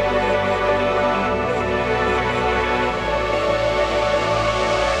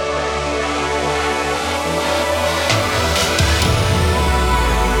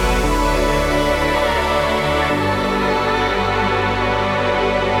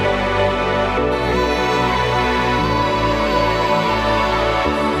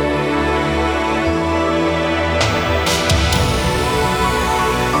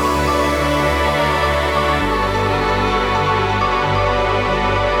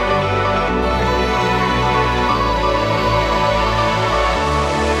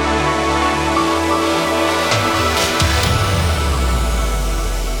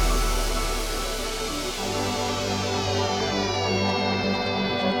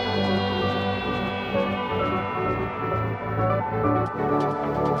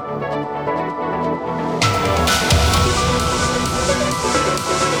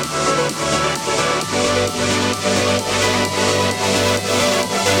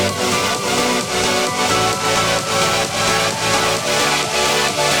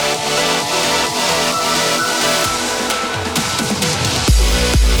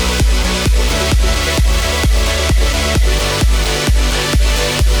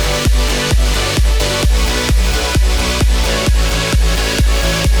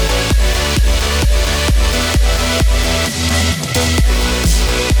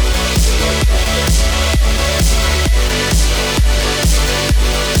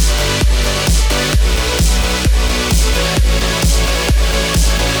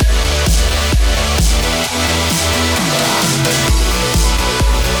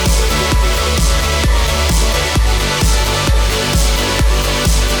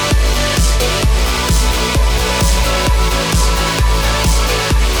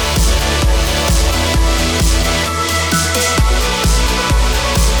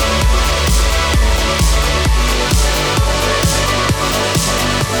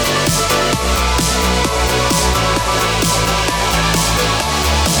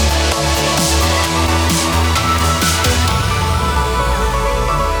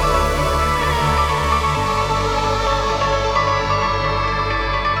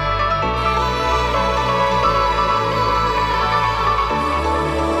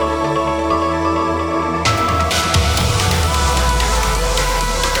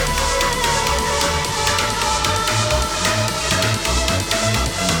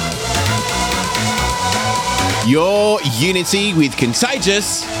 Your Unity with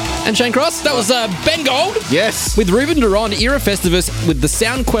Contagious. And Shane Cross, that was Ben Gold. Yes. With Ruben Doorn, Era Festivus with the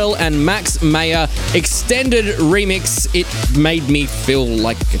Soundquell and Max Mayer extended remix. It made me feel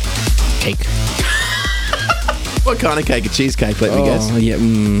like a cake. What kind of cake? A cheesecake, let me guess. Yeah.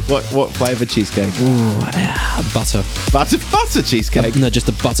 What flavour cheesecake? Butter. Butter cheesecake? No, just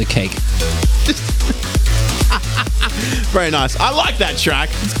a butter cake. Very nice. I like that track.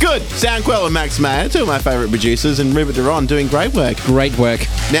 It's good. Soundquell and Max Mayer, two of my favourite producers, and Ruben Doorn doing great work. Great work.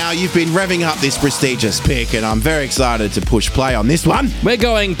 Now, you've been revving up this prestigious pick, and I'm very excited to push play on this one. We're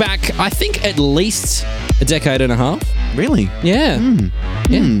going back, I think, at least a decade and a half. Really? Yeah.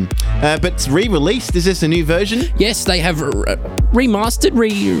 Yeah. But it's re-released. Is this a new version? Yes, they have remastered,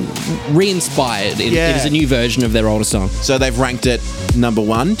 re-inspired. It is a new version of their older song. So they've ranked it number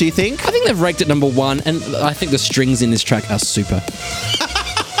one, do you think? I think they've ranked it number one, and I think the strings in this track are super.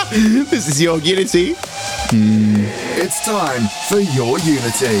 This is Your Unity. It's time for Your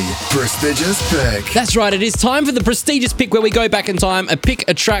Unity prestigious pick. That's right, it is time for the prestigious pick where we go back in time and pick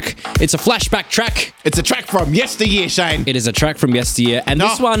a track. It's a flashback track. It's a track from yesteryear, Shane. It is a track from yesteryear, and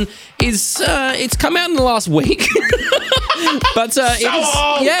this one is it's come out in the last week. But it is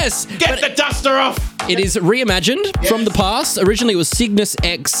old. Yes. Get the duster off. It is reimagined from the past. Originally, it was Cygnus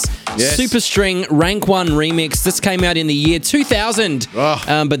X Superstring Rank 1 remix. This came out in the year 2000.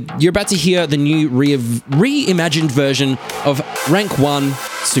 But you're about to hear the new reimagined version of Rank 1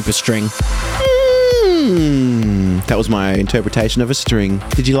 Superstring. That was my interpretation of a string.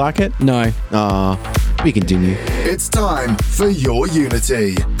 Did you like it? No. We continue. It's time for Your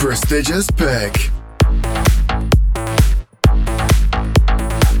Unity prestigious pick.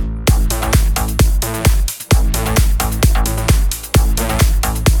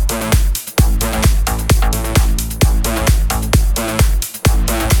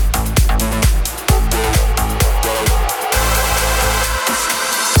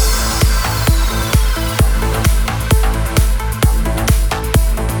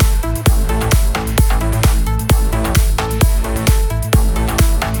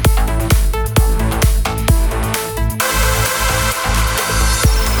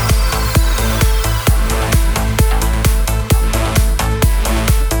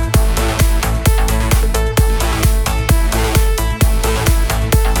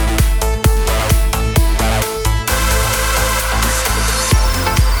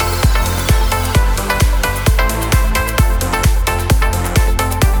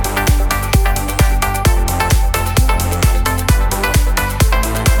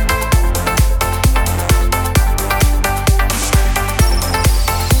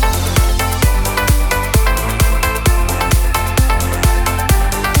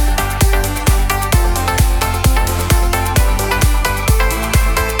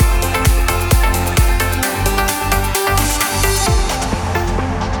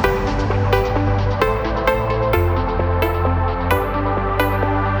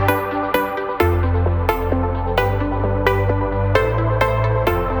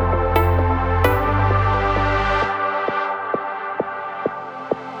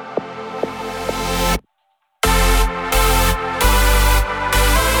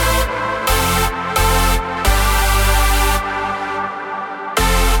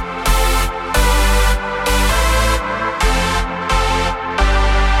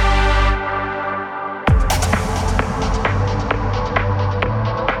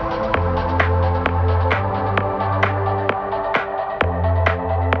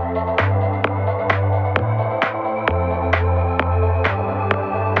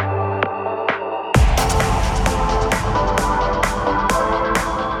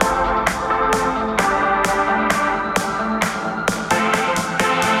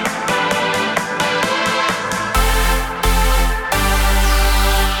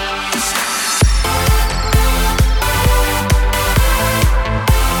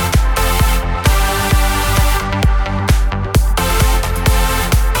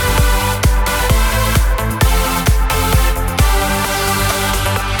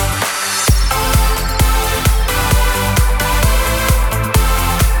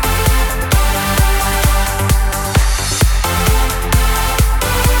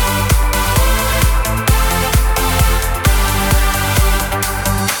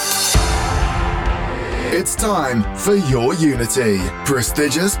 time for your Unity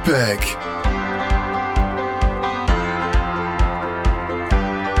prestigious pick.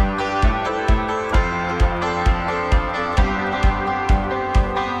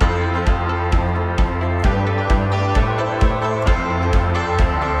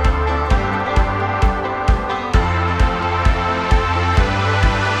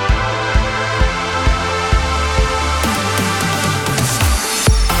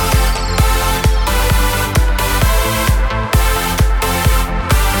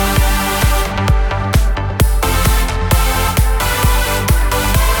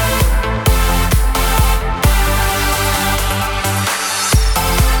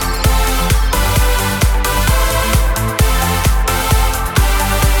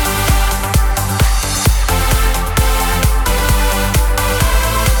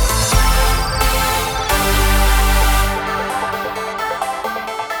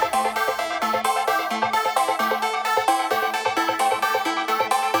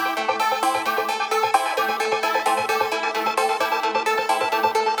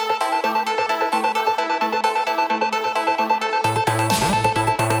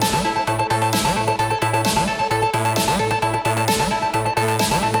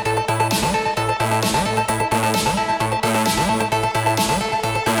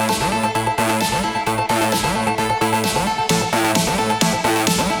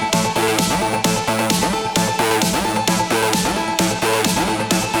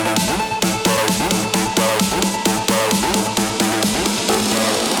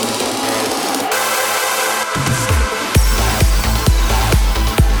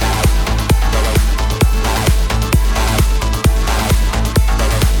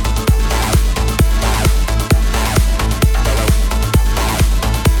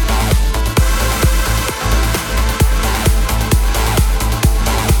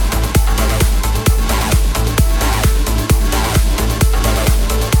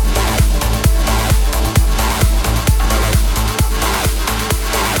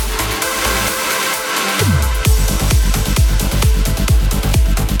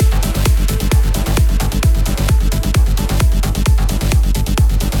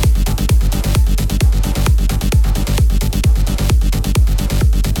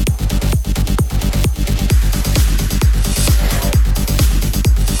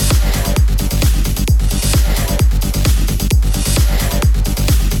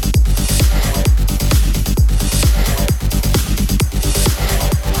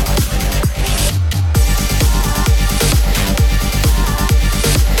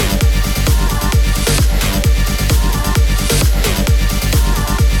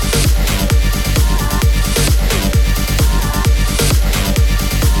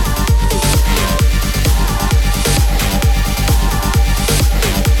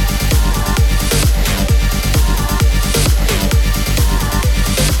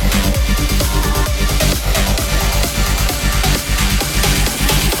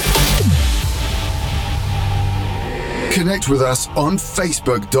 Connect with us on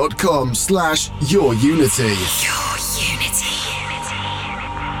facebook.com/yourunity. Your Unity.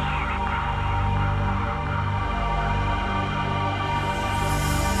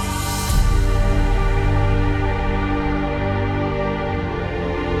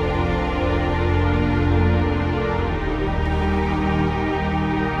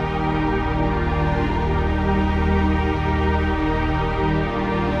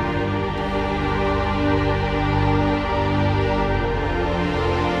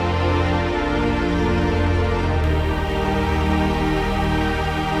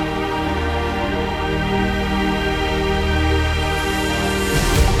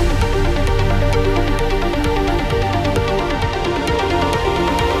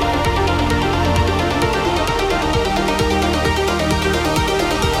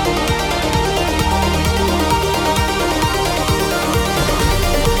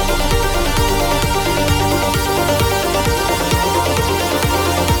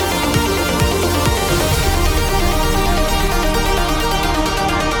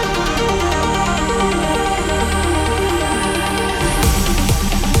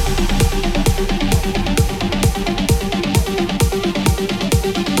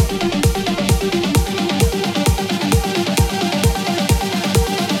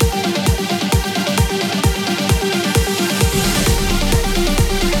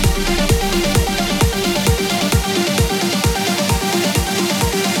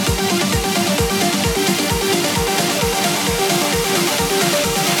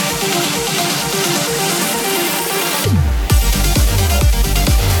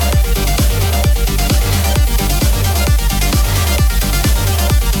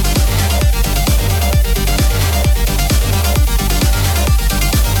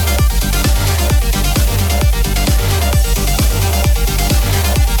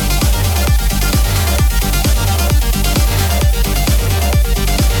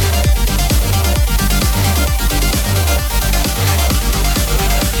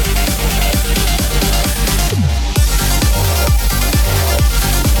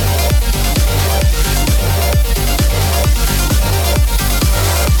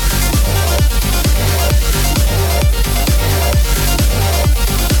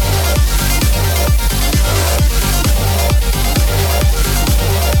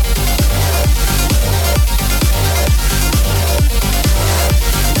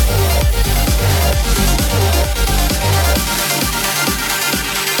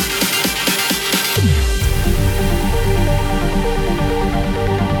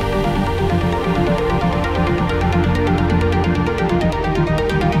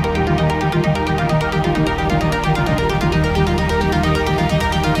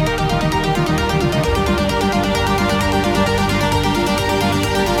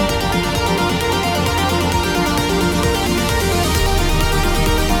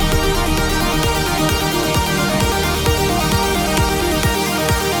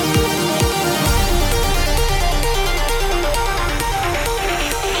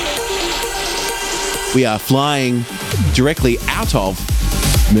 We are flying directly out of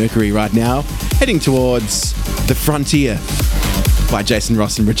Mercury right now, heading towards the frontier by Jason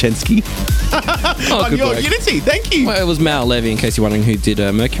Ross and Brzezinski. On good your work. Unity, thank you. Well, it was Mal Levy, in case you're wondering who did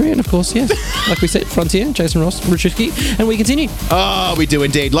Mercury. And of course, yes, like we said, Frontier, Jason Ross, Ruchitsky, and we continue. Oh, we do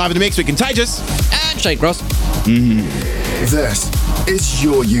indeed. Live in the mix with Contagious and Shane Cross. This is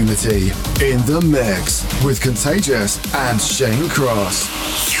your Unity in the mix with Contagious and Shane Cross.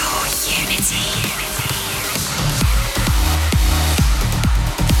 Your Unity.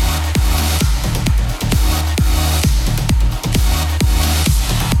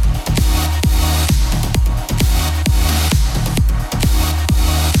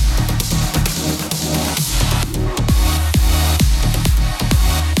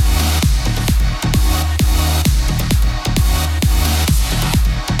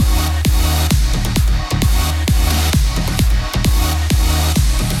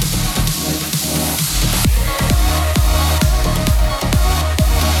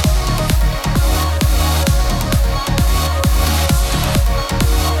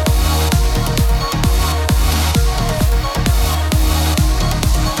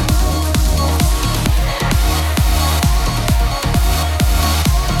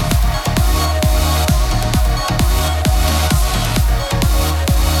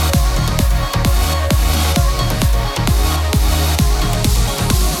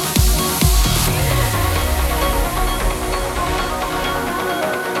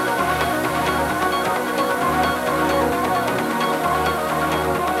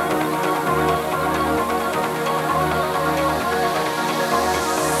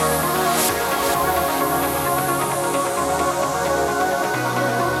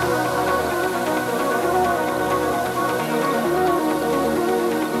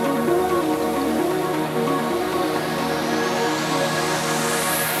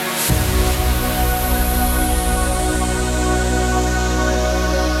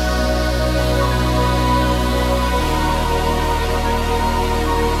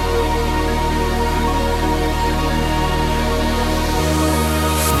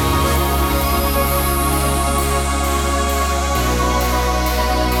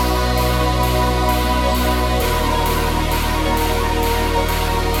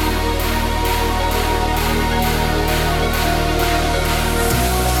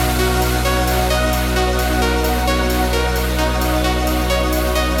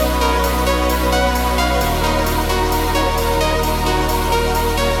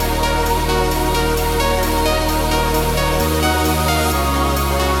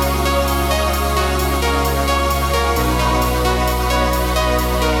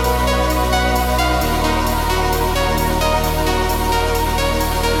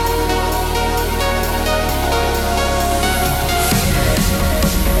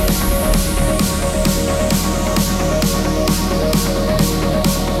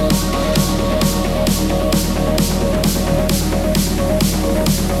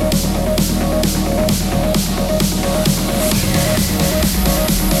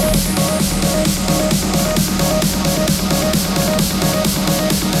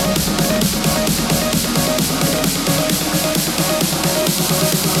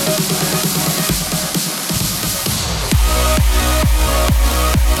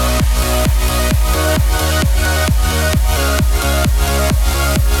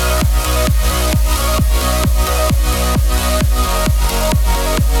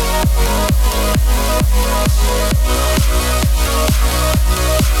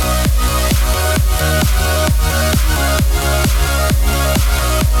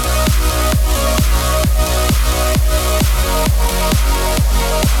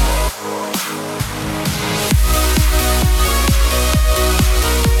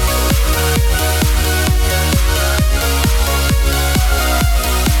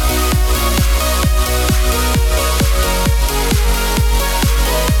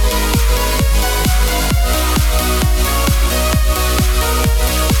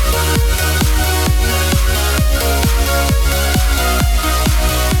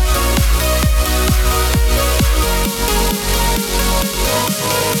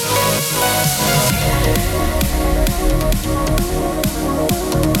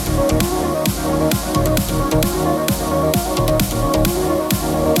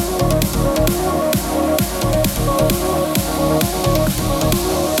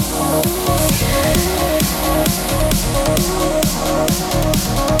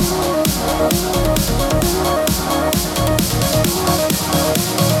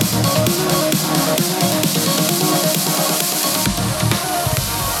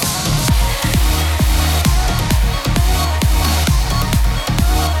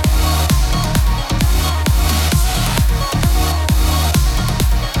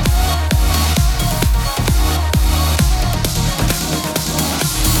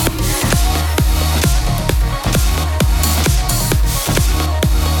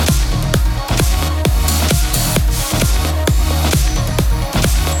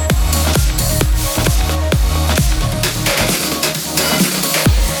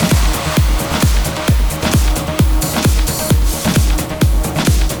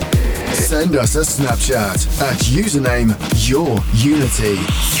 send us a Snapchat at username YourUnity.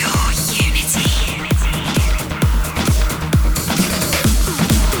 Your Unity.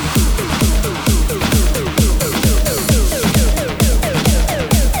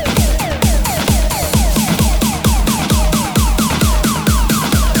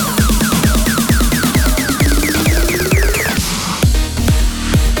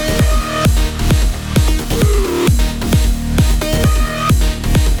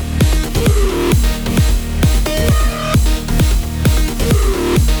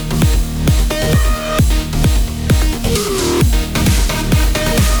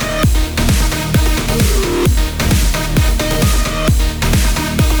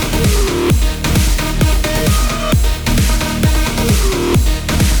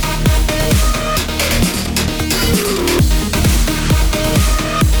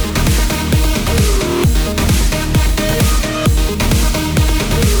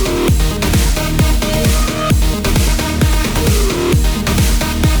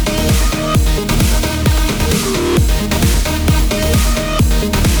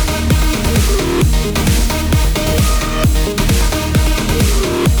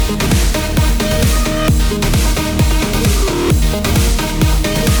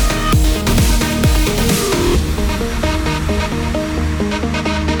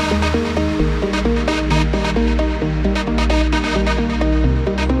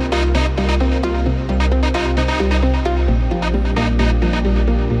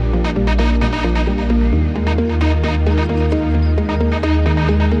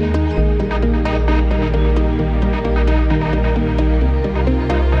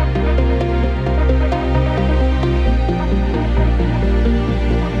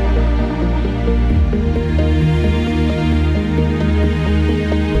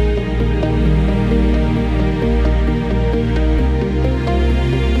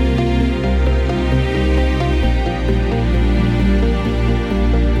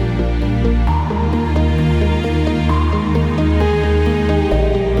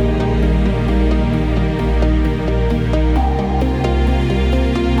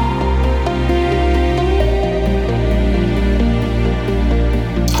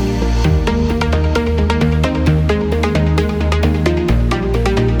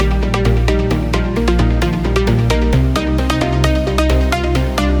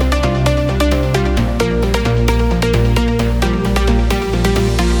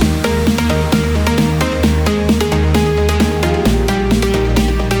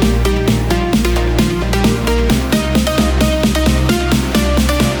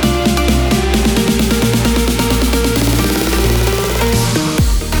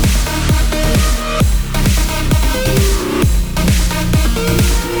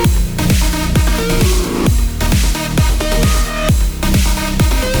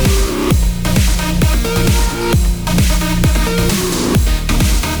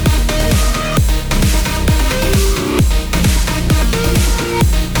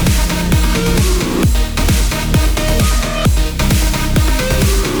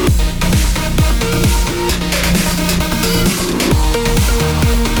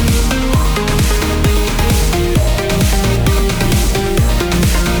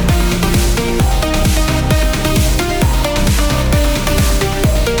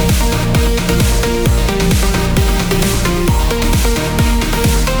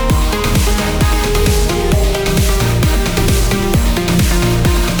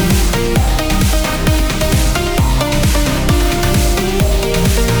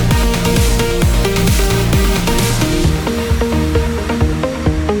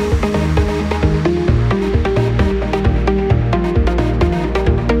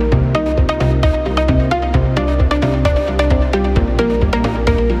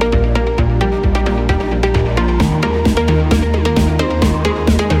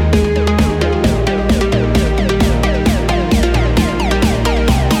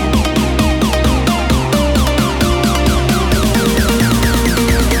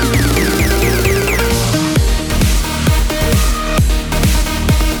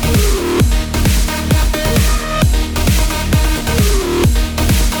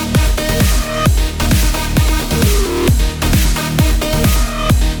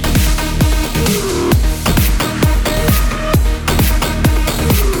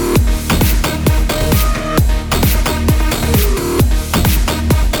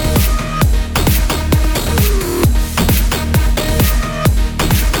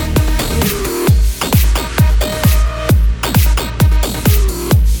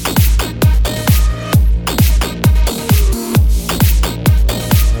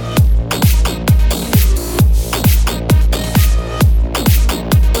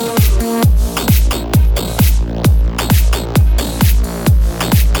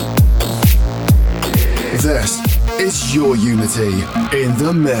 is your Unity in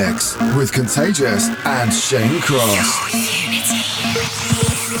the mix with Contagious and Shane Cross. Your Unity.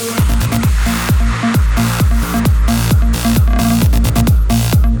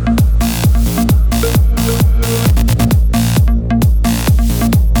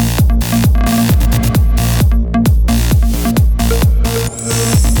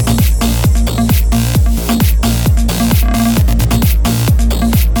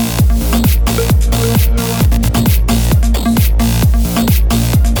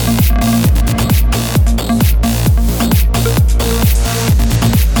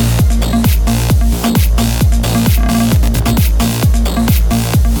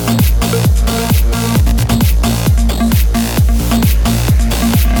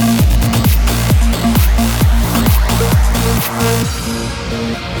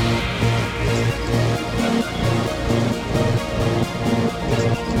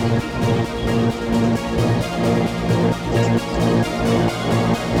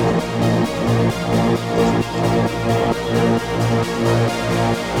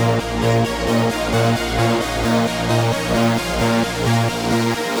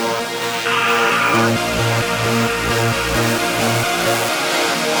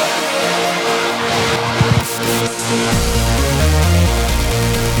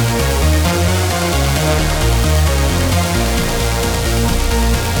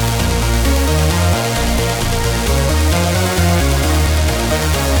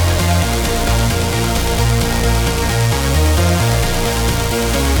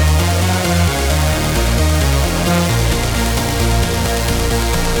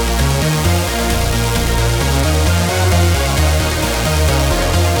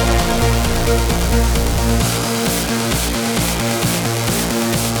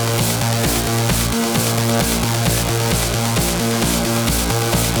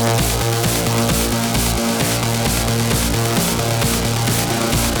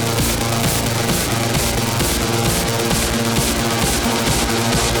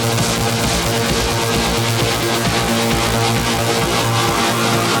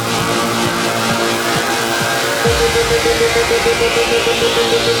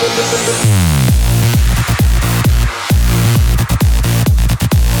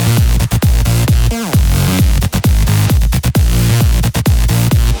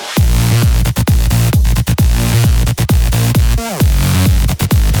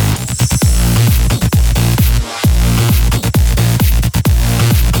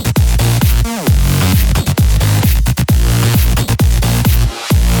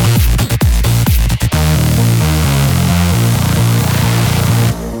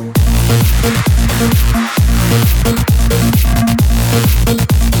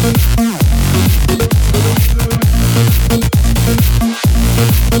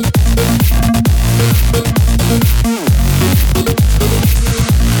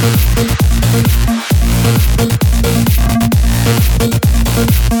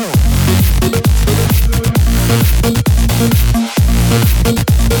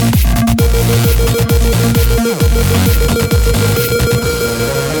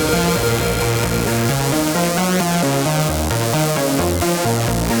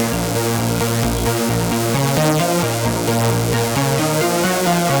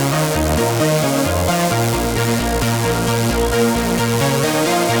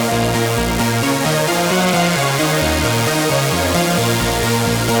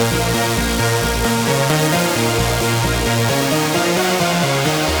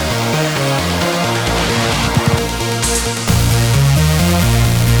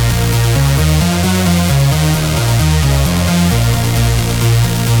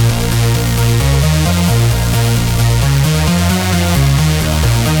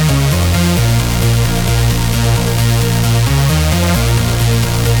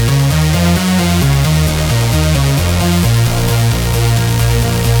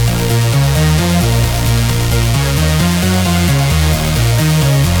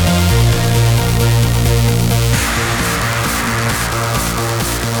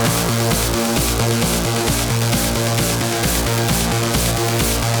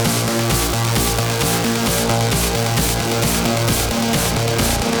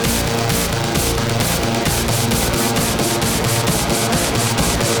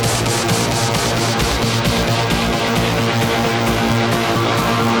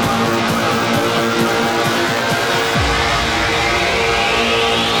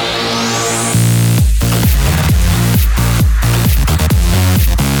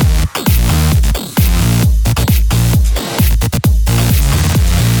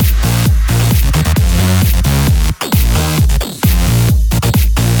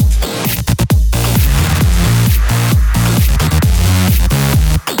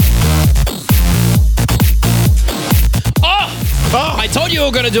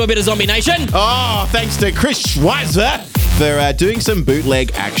 you're going to do a bit of Zombie Nation. Oh, thanks to Chris Schweizer for doing some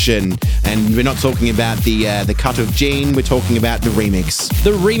bootleg action. And we're not talking about the cut of Gene, we're talking about the remix.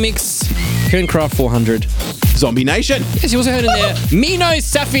 The remix, Kerncraft 400. Zombie Nation. Yes, you also heard in there Mino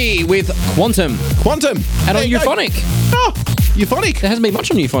Safi with Quantum. And on Euphonic. Oh, Euphonic. There hasn't been much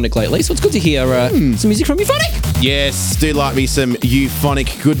on Euphonic lately, so it's good to hear some music from Euphonic. Yes, do like me some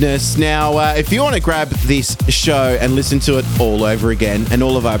Euphonic goodness. Now, if you want to grab this show and listen to it all over again and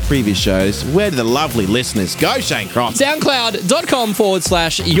all of our previous shows, where do the lovely listeners go, Shane Cross?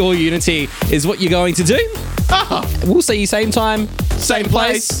 SoundCloud.com/YourUnity is what you're going to do. We'll see you same time, Same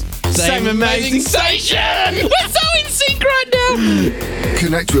place, same amazing station. We're so in sync right now.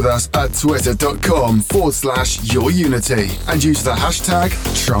 Connect with us at twitter.com/YourUnity and use the hashtag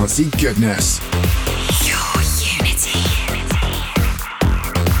TrancyGoodness. Your Unity.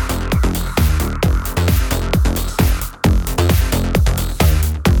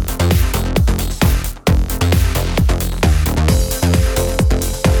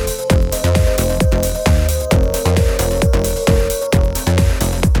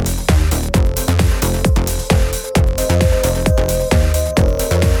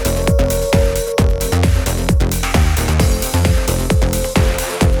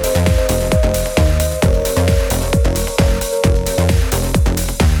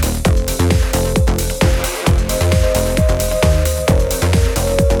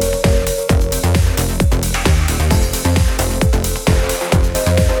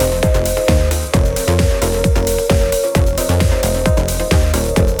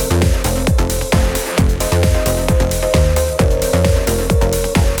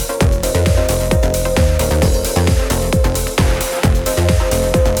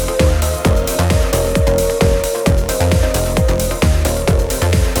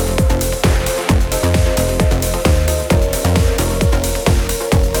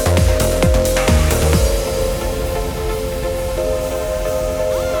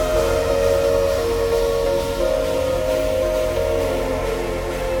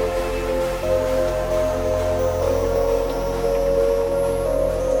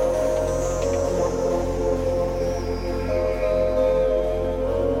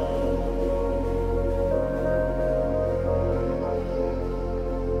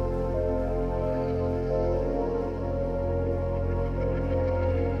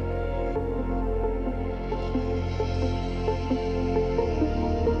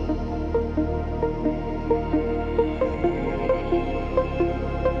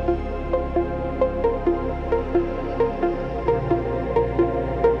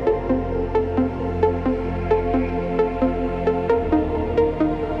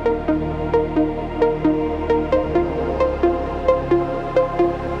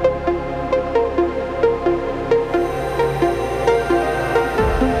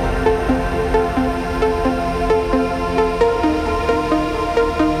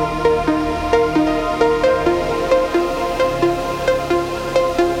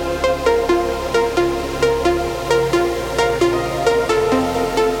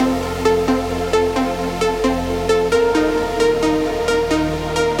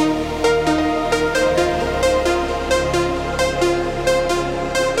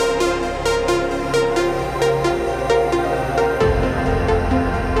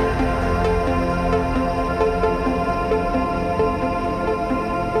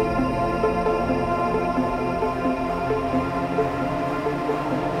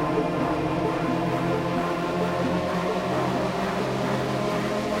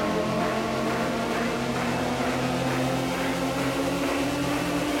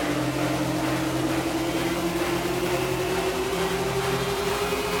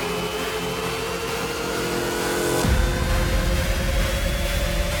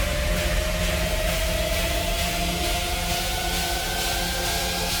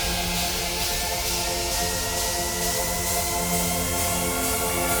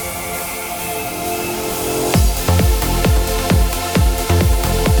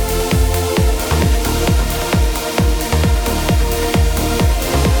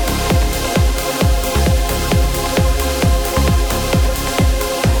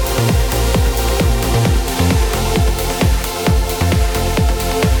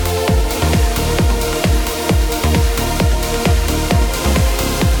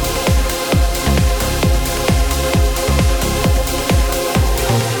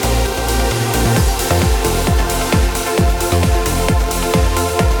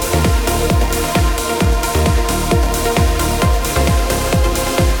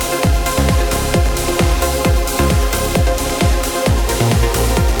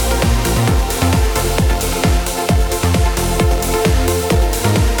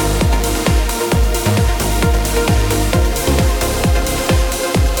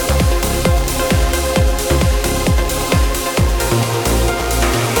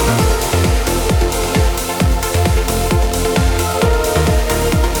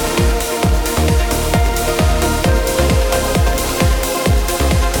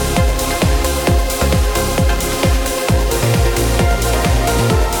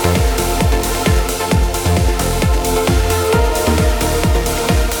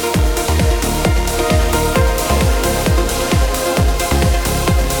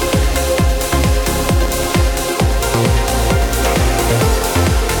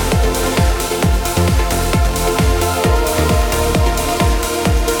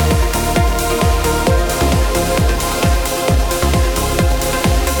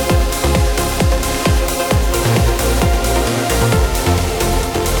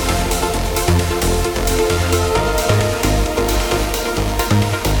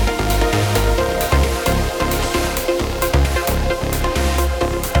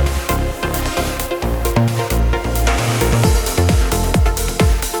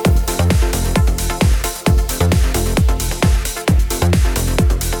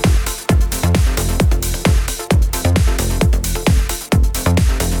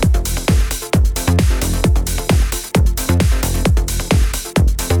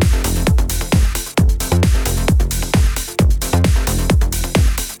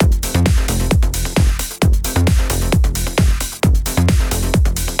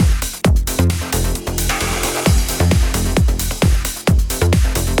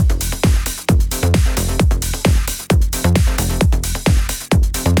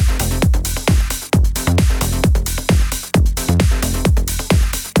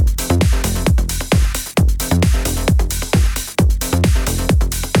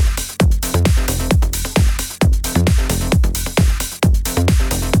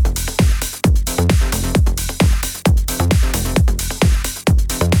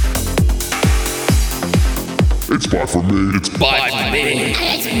 buy from me. It's Buy from me.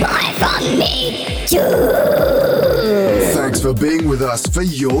 It's buy from me too. Thanks for being with us for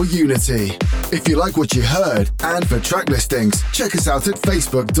Your Unity. If you like what you heard and for track listings, check us out at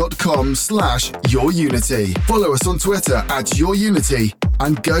facebook.com/YourUnity. Follow us on Twitter at YourUnity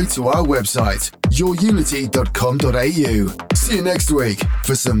and go to our website, yourunity.com.au. See you next week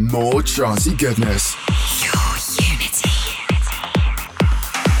for some more charty goodness.